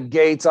just putting the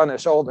gates on his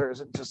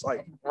shoulders and just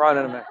like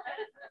running them in.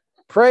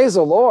 Praise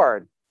the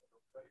Lord.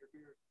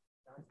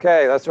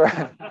 Okay, that's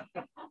right.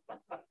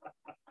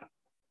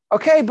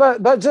 Okay,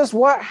 but just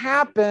what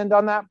happened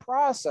on that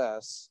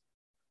process?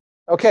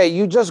 Okay,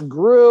 you just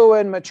grew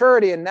in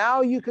maturity, and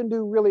now you can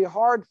do really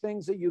hard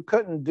things that you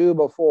couldn't do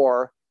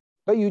before,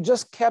 but you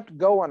just kept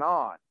going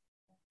on.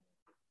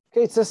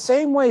 Okay, it's the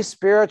same way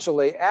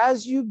spiritually.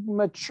 As you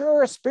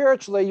mature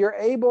spiritually, you're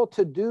able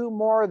to do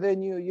more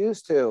than you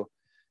used to.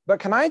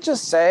 But can I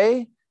just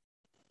say,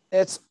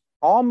 it's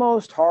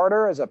almost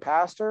harder as a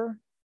pastor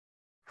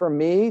for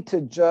me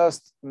to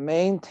just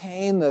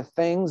maintain the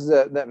things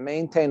that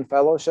maintain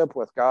fellowship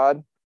with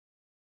God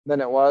than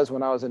it was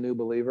when I was a new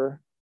believer.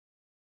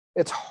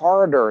 It's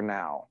harder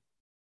now.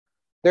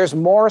 There's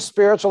more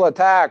spiritual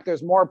attack.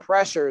 There's more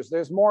pressures.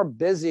 There's more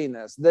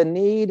busyness. The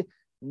need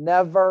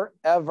never,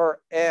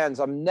 ever ends.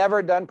 I'm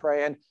never done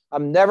praying.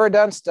 I'm never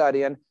done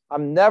studying.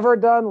 I'm never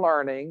done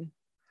learning.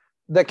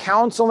 The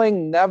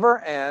counseling never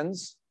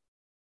ends.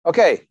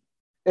 Okay,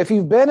 if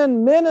you've been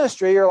in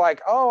ministry, you're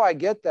like, oh, I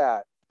get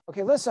that.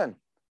 Okay, listen.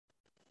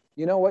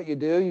 You know what you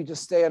do? You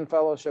just stay in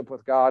fellowship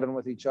with God and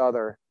with each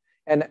other.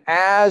 And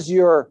as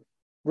your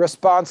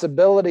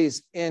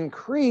responsibilities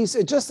increase,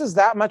 it just is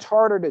that much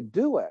harder to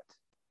do it.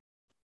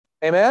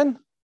 Amen?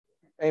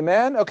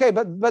 Amen? Okay,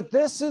 but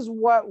this is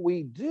what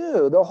we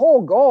do. The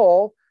whole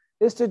goal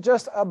is to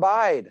just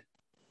abide.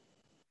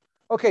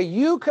 Okay,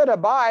 you could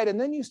abide and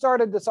then you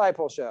started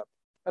discipleship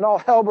and all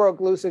hell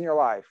broke loose in your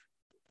life.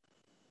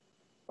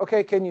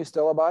 Okay, can you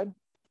still abide?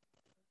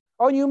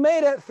 Oh, you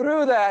made it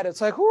through that.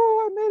 It's like,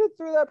 oh, I made it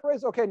through that.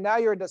 Praise. Okay, now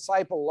you're a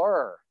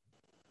discipler.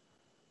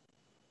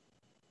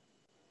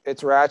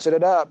 It's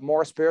ratcheted up.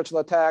 More spiritual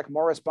attack,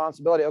 more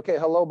responsibility. Okay,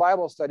 hello,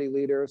 Bible study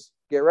leaders.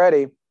 Get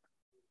ready.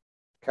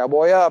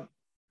 Cowboy up.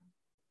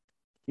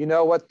 You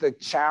know what the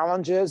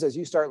challenge is as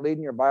you start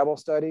leading your Bible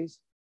studies?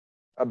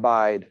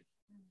 Abide.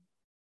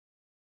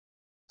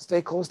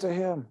 Stay close to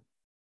him.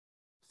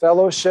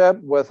 Fellowship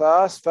with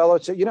us.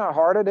 Fellowship. You know how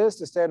hard it is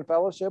to stay in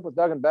fellowship with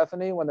Doug and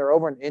Bethany when they're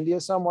over in India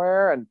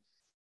somewhere, and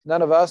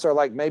none of us are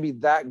like maybe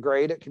that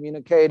great at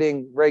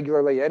communicating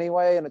regularly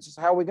anyway, and it's just,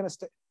 how are we going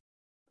to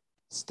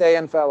stay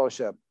in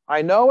fellowship?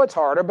 I know it's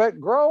harder, but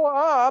grow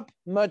up,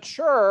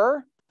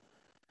 mature,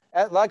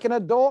 like an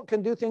adult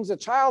can do things a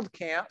child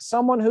can't.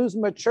 Someone who's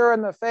mature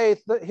in the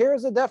faith,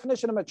 here's the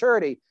definition of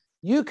maturity.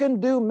 You can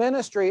do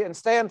ministry and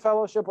stay in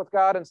fellowship with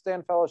God and stay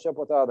in fellowship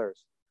with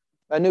others.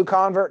 A new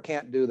convert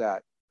can't do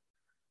that.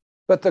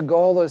 But the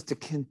goal is to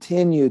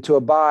continue to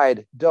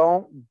abide.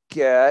 Don't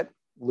get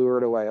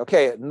lured away.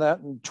 Okay,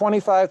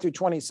 25 through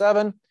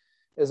 27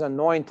 is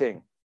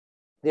anointing.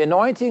 The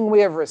anointing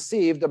we have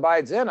received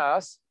abides in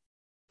us.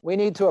 We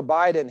need to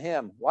abide in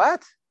him.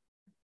 What?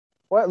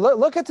 Well,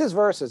 look at these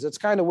verses. It's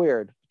kind of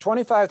weird.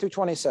 25 through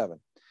 27.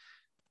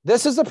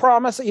 This is the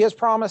promise that he has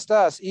promised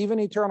us, even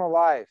eternal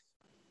life.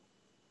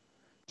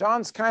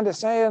 John's kind of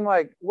saying,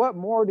 like, what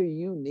more do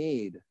you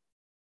need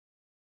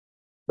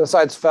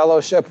besides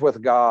fellowship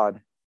with God,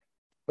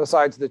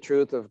 besides the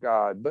truth of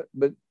God?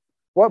 But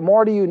what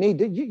more do you need?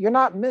 You're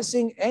not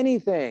missing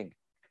anything.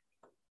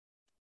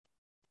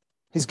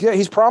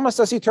 He's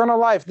promised us eternal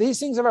life. These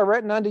things have I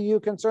written unto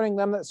you concerning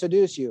them that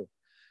seduce you.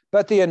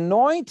 But the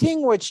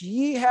anointing which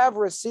ye have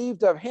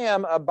received of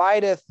him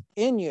abideth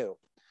in you.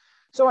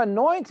 So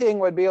anointing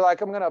would be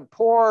like, I'm going to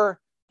pour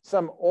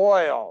some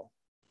oil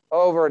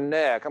over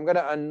Nick. I'm going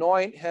to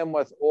anoint him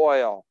with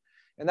oil.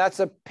 And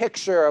that's a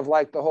picture of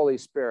like the Holy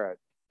Spirit,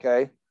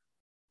 okay?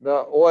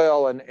 The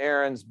oil in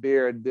Aaron's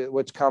beard,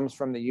 which comes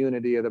from the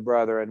unity of the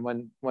brethren.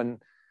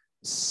 When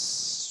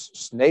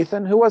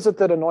Nathan, who was it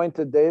that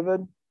anointed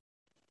David?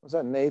 Was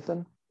that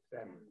Nathan?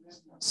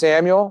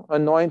 Samuel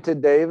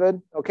anointed David.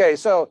 Okay,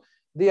 so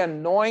the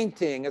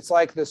anointing, it's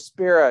like the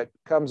Spirit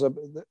comes up.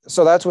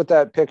 So that's what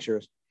that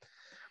pictures.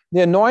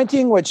 The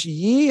anointing which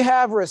ye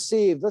have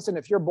received. Listen,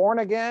 if you're born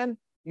again,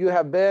 you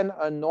have been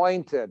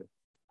anointed.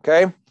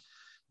 Okay?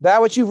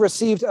 That which you've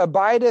received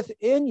abideth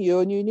in you,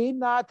 and you need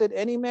not that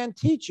any man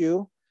teach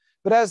you,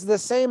 but as the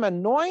same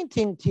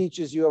anointing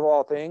teaches you of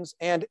all things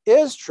and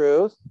is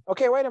truth.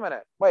 Okay, wait a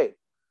minute. Wait.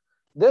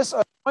 This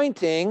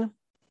anointing,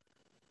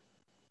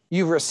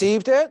 you've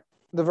received it,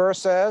 the verse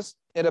says,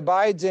 it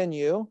abides in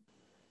you,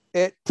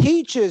 it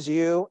teaches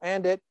you,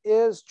 and it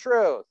is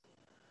truth.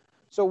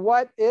 So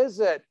what is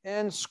it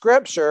in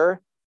Scripture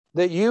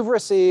that you've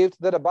received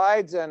that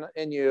abides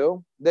in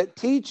you, that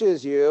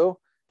teaches you,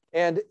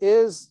 and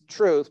is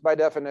truth by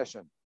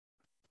definition?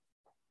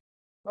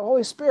 The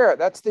Holy Spirit,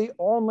 that's the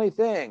only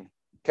thing,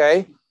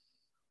 okay?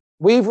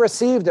 We've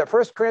received it.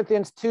 1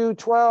 Corinthians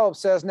 2:12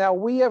 says, now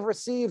we have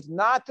received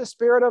not the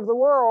spirit of the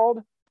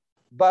world,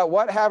 but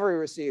what have we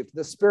received?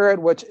 The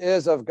Spirit which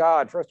is of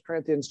God. 1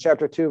 Corinthians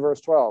chapter 2,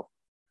 verse 12.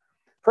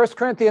 1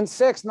 Corinthians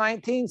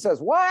 6:19 says,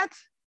 what?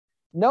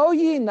 Know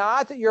ye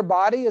not that your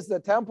body is the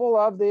temple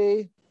of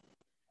the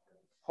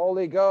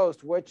Holy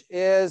Ghost, which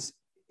is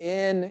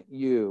in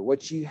you,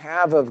 which you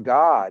have of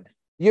God.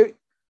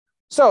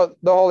 So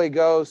the Holy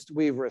Ghost,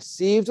 we've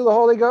received the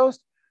Holy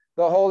Ghost.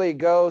 The Holy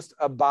Ghost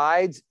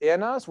abides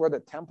in us. We're the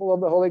temple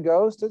of the Holy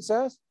Ghost, it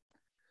says.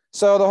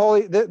 So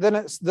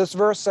this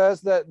verse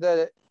says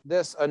that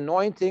this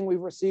anointing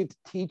we've received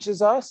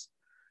teaches us.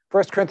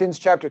 1 Corinthians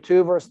chapter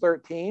 2, verse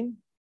 13.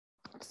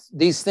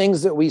 These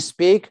things that we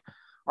speak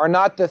are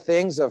not the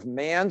things of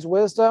man's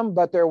wisdom,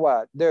 but they're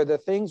what? They're the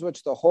things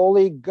which the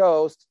Holy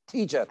Ghost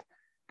teacheth,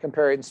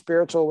 comparing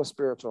spiritual with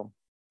spiritual.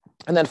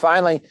 And then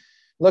finally,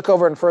 look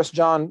over in 1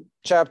 John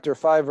chapter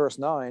 5, verse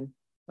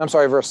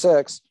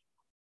 6.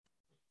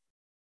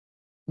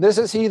 This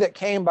is he that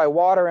came by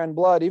water and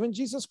blood, even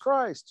Jesus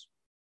Christ.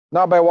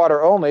 Not by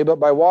water only, but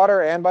by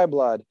water and by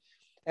blood.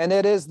 And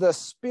it is the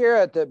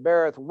Spirit that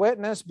beareth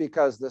witness,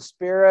 because the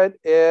Spirit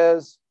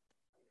is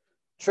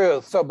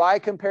truth. So by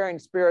comparing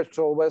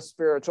spiritual with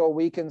spiritual,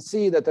 we can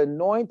see that the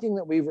anointing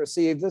that we've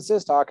received, this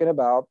is talking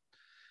about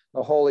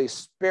the Holy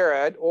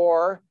Spirit,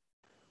 or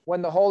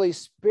when the Holy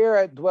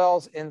Spirit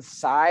dwells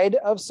inside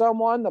of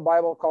someone, the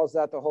Bible calls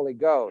that the Holy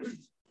Ghost.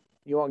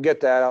 You won't get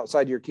that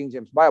outside your King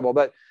James Bible,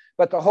 but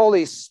the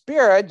Holy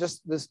Spirit,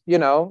 just this,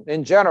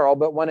 in general,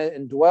 but when it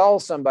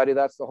indwells somebody,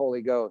 that's the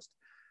Holy Ghost.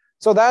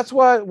 So that's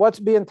what's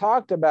being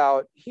talked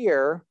about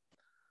here.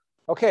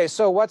 Okay,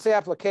 so what's the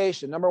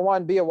application? Number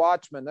one, be a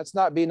watchman. Let's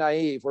not be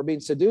naive. We're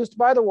being seduced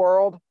by the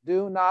world.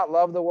 Do not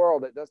love the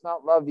world. It does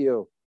not love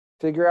you.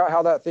 Figure out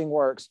how that thing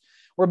works.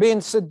 We're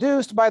being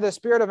seduced by the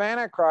spirit of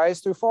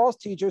Antichrist through false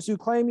teachers who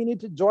claim you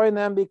need to join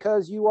them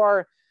because you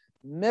are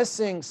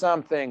missing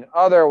something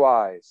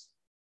otherwise.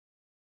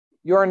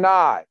 You're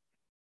not.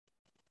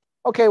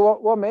 Okay,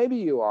 well, maybe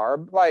you are.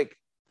 Like,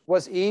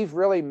 was Eve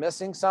really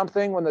missing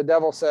something when the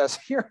devil says,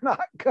 you're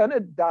not going to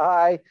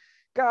die?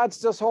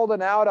 God's just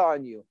holding out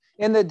on you.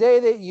 In the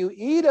day that you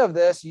eat of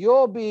this,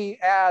 you'll be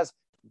as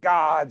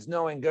gods,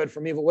 knowing good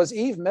from evil. Was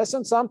Eve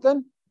missing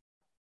something?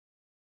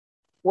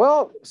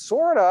 Well,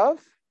 sort of.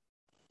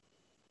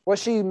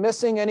 Was she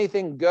missing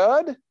anything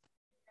good?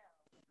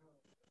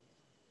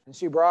 And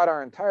she brought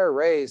our entire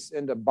race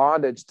into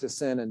bondage to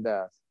sin and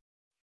death.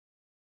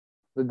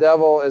 The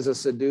devil is a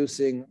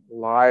seducing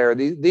liar.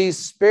 These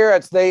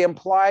spirits, they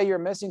imply you're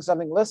missing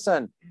something.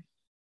 Listen,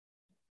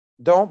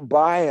 don't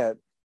buy it.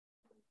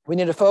 We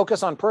need to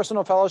focus on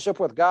personal fellowship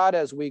with God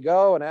as we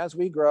go and as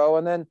we grow.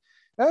 And then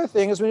another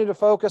thing is we need to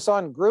focus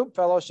on group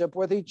fellowship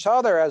with each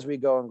other as we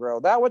go and grow.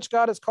 That which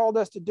God has called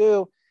us to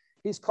do,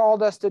 he's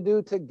called us to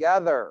do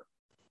together.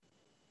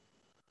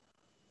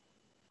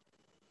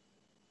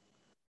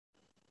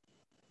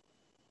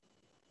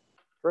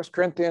 First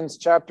Corinthians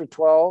chapter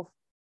 12.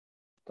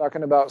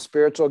 Talking about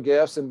spiritual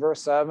gifts in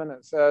verse 7,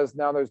 it says,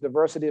 now there's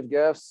diversity of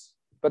gifts,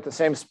 but the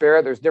same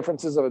Spirit. There's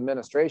differences of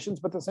administrations,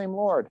 but the same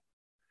Lord.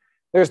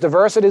 There's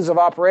diversities of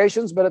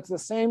operations, but it's the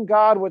same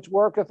God which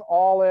worketh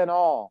all in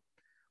all.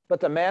 But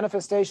the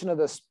manifestation of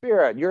the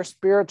Spirit, your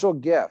spiritual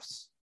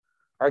gifts,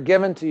 are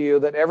given to you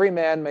that every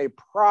man may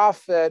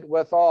profit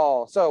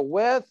withal. So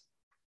with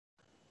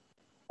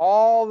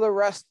all the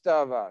rest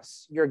of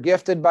us, you're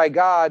gifted by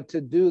God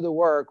to do the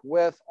work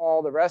with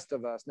all the rest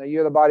of us. Now,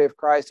 you're the body of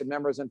Christ and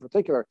members in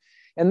particular.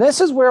 And this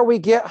is where we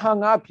get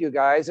hung up, you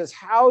guys, is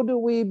how do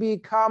we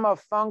become a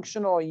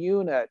functional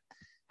unit?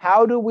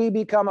 How do we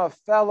become a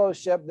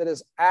fellowship that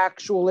is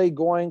actually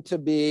going to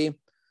be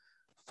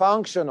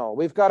functional?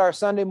 We've got our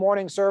Sunday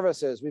morning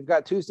services. We've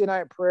got Tuesday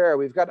night prayer.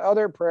 We've got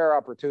other prayer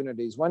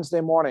opportunities,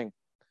 Wednesday morning.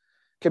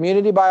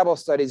 Community Bible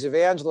studies,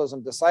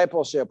 evangelism,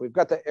 discipleship. We've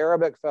got the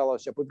Arabic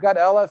Fellowship. We've got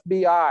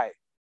LFBI.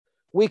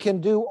 We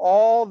can do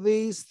all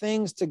these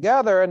things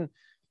together. And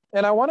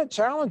I want to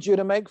challenge you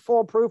to make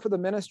full proof of the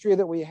ministry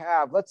that we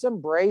have. Let's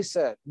embrace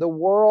it. The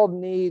world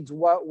needs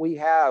what we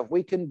have.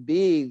 We can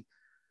be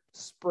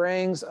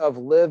springs of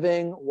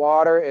living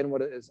water in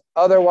what is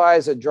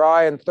otherwise a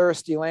dry and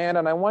thirsty land.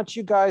 And I want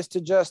you guys to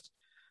just,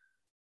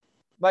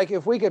 like,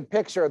 if we could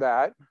picture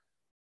that,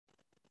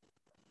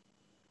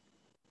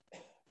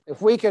 if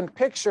we can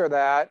picture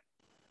that,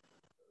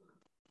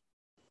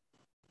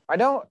 I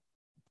don't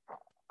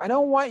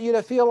want you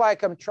to feel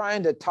like I'm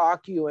trying to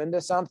talk you into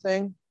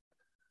something,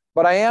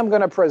 but I am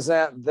going to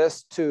present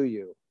this to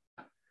you.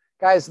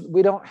 Guys,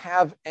 we don't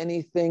have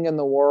anything in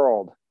the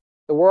world.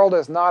 The world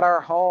is not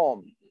our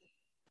home.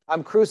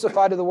 I'm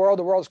crucified to the world.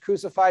 The world is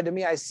crucified to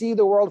me. I see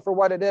the world for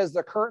what it is.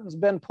 The curtain's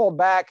been pulled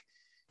back.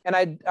 And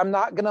I'm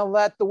not going to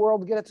let the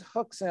world get its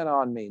hooks in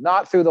on me,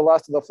 not through the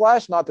lust of the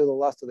flesh, not through the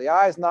lust of the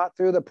eyes, not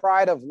through the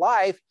pride of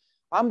life.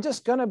 I'm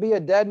just going to be a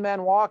dead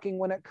man walking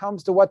when it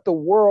comes to what the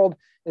world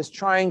is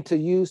trying to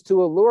use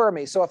to allure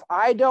me. So if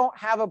I don't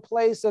have a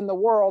place in the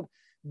world,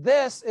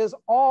 this is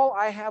all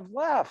I have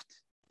left.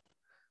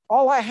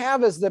 All I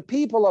have is the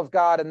people of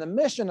God and the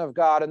mission of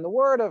God and the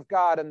word of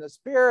God and the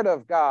spirit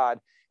of God.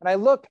 And I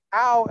look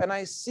out and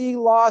I see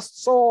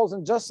lost souls.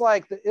 And just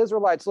like the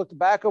Israelites looked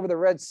back over the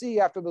Red Sea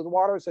after the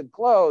waters had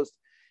closed,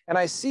 and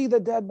I see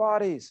the dead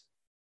bodies.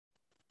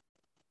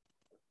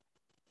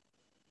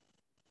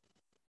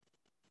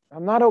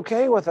 I'm not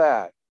okay with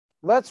that.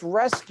 Let's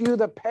rescue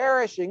the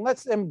perishing.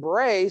 Let's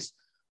embrace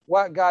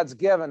what God's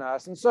given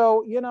us. And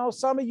so,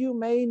 some of you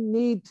may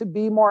need to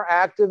be more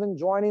active in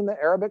joining the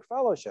Arabic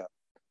Fellowship.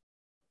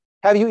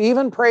 Have you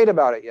even prayed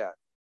about it yet?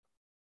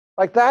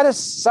 Like, that is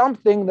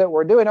something that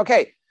we're doing.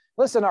 Okay,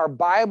 listen, our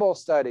Bible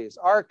studies,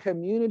 our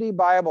community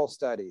Bible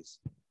studies,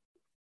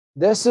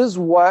 this is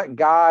what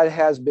God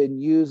has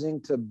been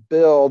using to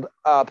build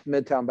up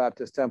Midtown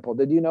Baptist Temple.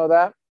 Did you know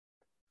that?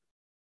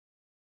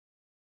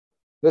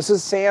 This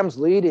is Sam's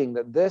leading,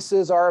 that this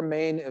is our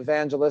main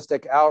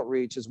evangelistic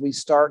outreach as we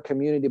start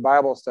community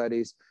Bible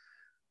studies.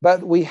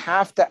 But we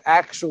have to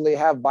actually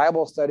have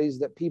Bible studies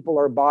that people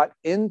are bought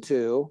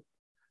into,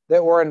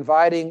 that we're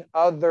inviting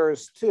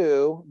others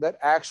to, that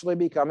actually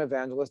become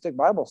evangelistic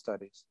Bible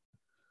studies.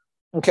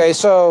 Okay,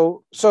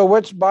 so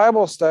which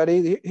Bible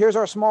study? Here's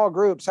our small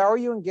groups. How are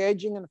you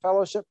engaging in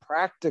fellowship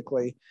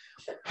practically?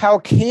 How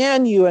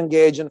can you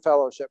engage in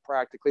fellowship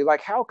practically?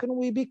 Like, how can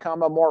we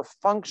become a more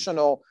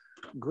functional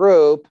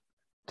group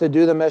to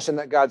do the mission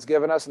that God's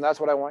given us? And that's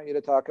what I want you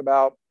to talk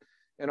about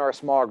in our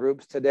small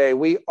groups today.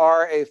 We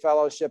are a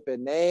fellowship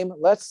in name.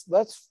 Let's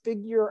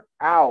figure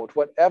out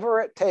whatever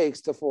it takes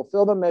to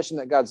fulfill the mission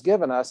that God's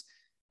given us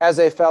as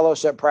a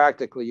fellowship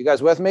practically. You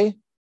guys with me?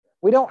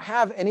 We don't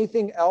have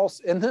anything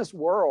else in this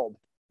world.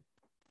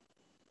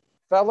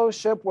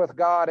 Fellowship with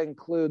God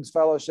includes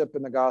fellowship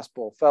in the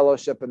gospel,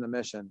 fellowship in the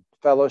mission,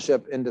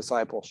 fellowship in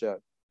discipleship.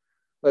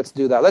 Let's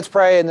do that. Let's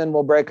pray, and then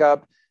we'll break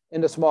up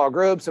into small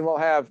groups, and we'll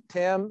have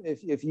Tim,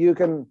 if you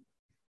can,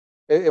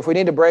 if we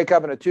need to break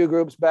up into two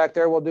groups back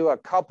there, we'll do a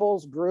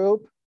couples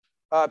group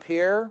up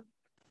here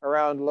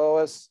around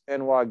Lois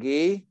and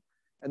Wagi,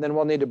 and then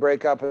we'll need to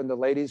break up into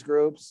ladies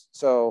groups.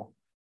 So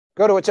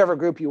go to whichever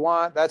group you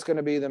want. That's going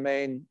to be the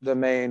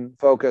main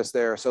focus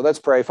there. So let's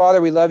pray.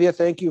 Father, we love you.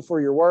 Thank you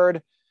for your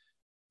word.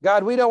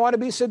 God, we don't want to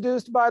be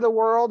seduced by the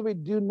world. We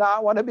do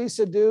not want to be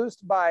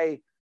seduced by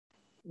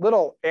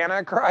little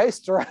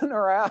antichrists running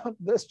around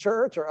this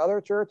church or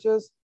other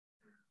churches.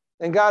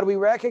 And God, we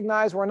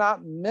recognize we're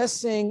not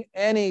missing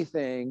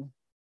anything.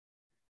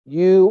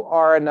 You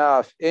are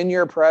enough. In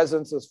your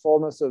presence is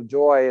fullness of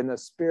joy. In the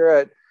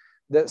spirit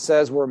that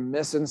says we're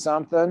missing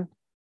something,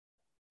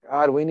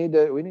 God, we need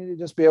to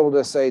just be able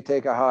to say,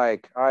 take a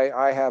hike.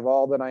 I have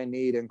all that I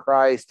need in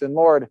Christ. And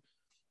Lord,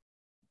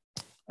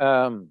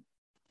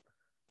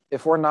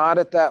 if we're not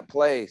at that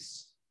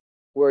place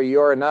where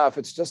you're enough,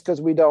 it's just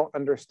because we don't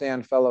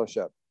understand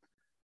fellowship.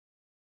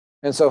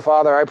 And so,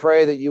 Father, I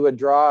pray that you would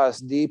draw us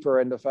deeper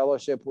into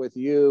fellowship with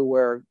you,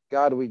 where,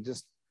 God,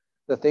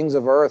 the things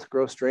of earth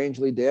grow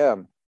strangely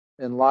dim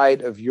in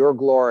light of your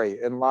glory,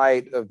 in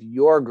light of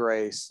your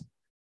grace.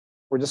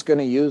 We're just going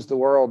to use the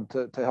world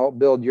to help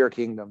build your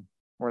kingdom.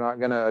 We're not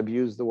going to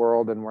abuse the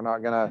world, and we're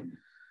not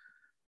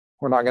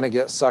going to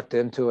get sucked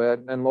into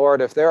it. And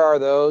Lord, if there are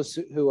those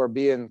who are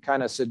being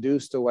kind of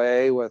seduced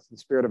away with the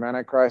spirit of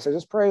Antichrist, I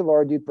just pray,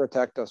 Lord, you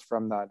protect us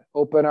from that.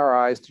 Open our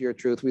eyes to your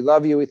truth. We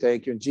love you. We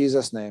thank you. In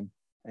Jesus' name,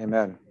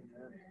 amen.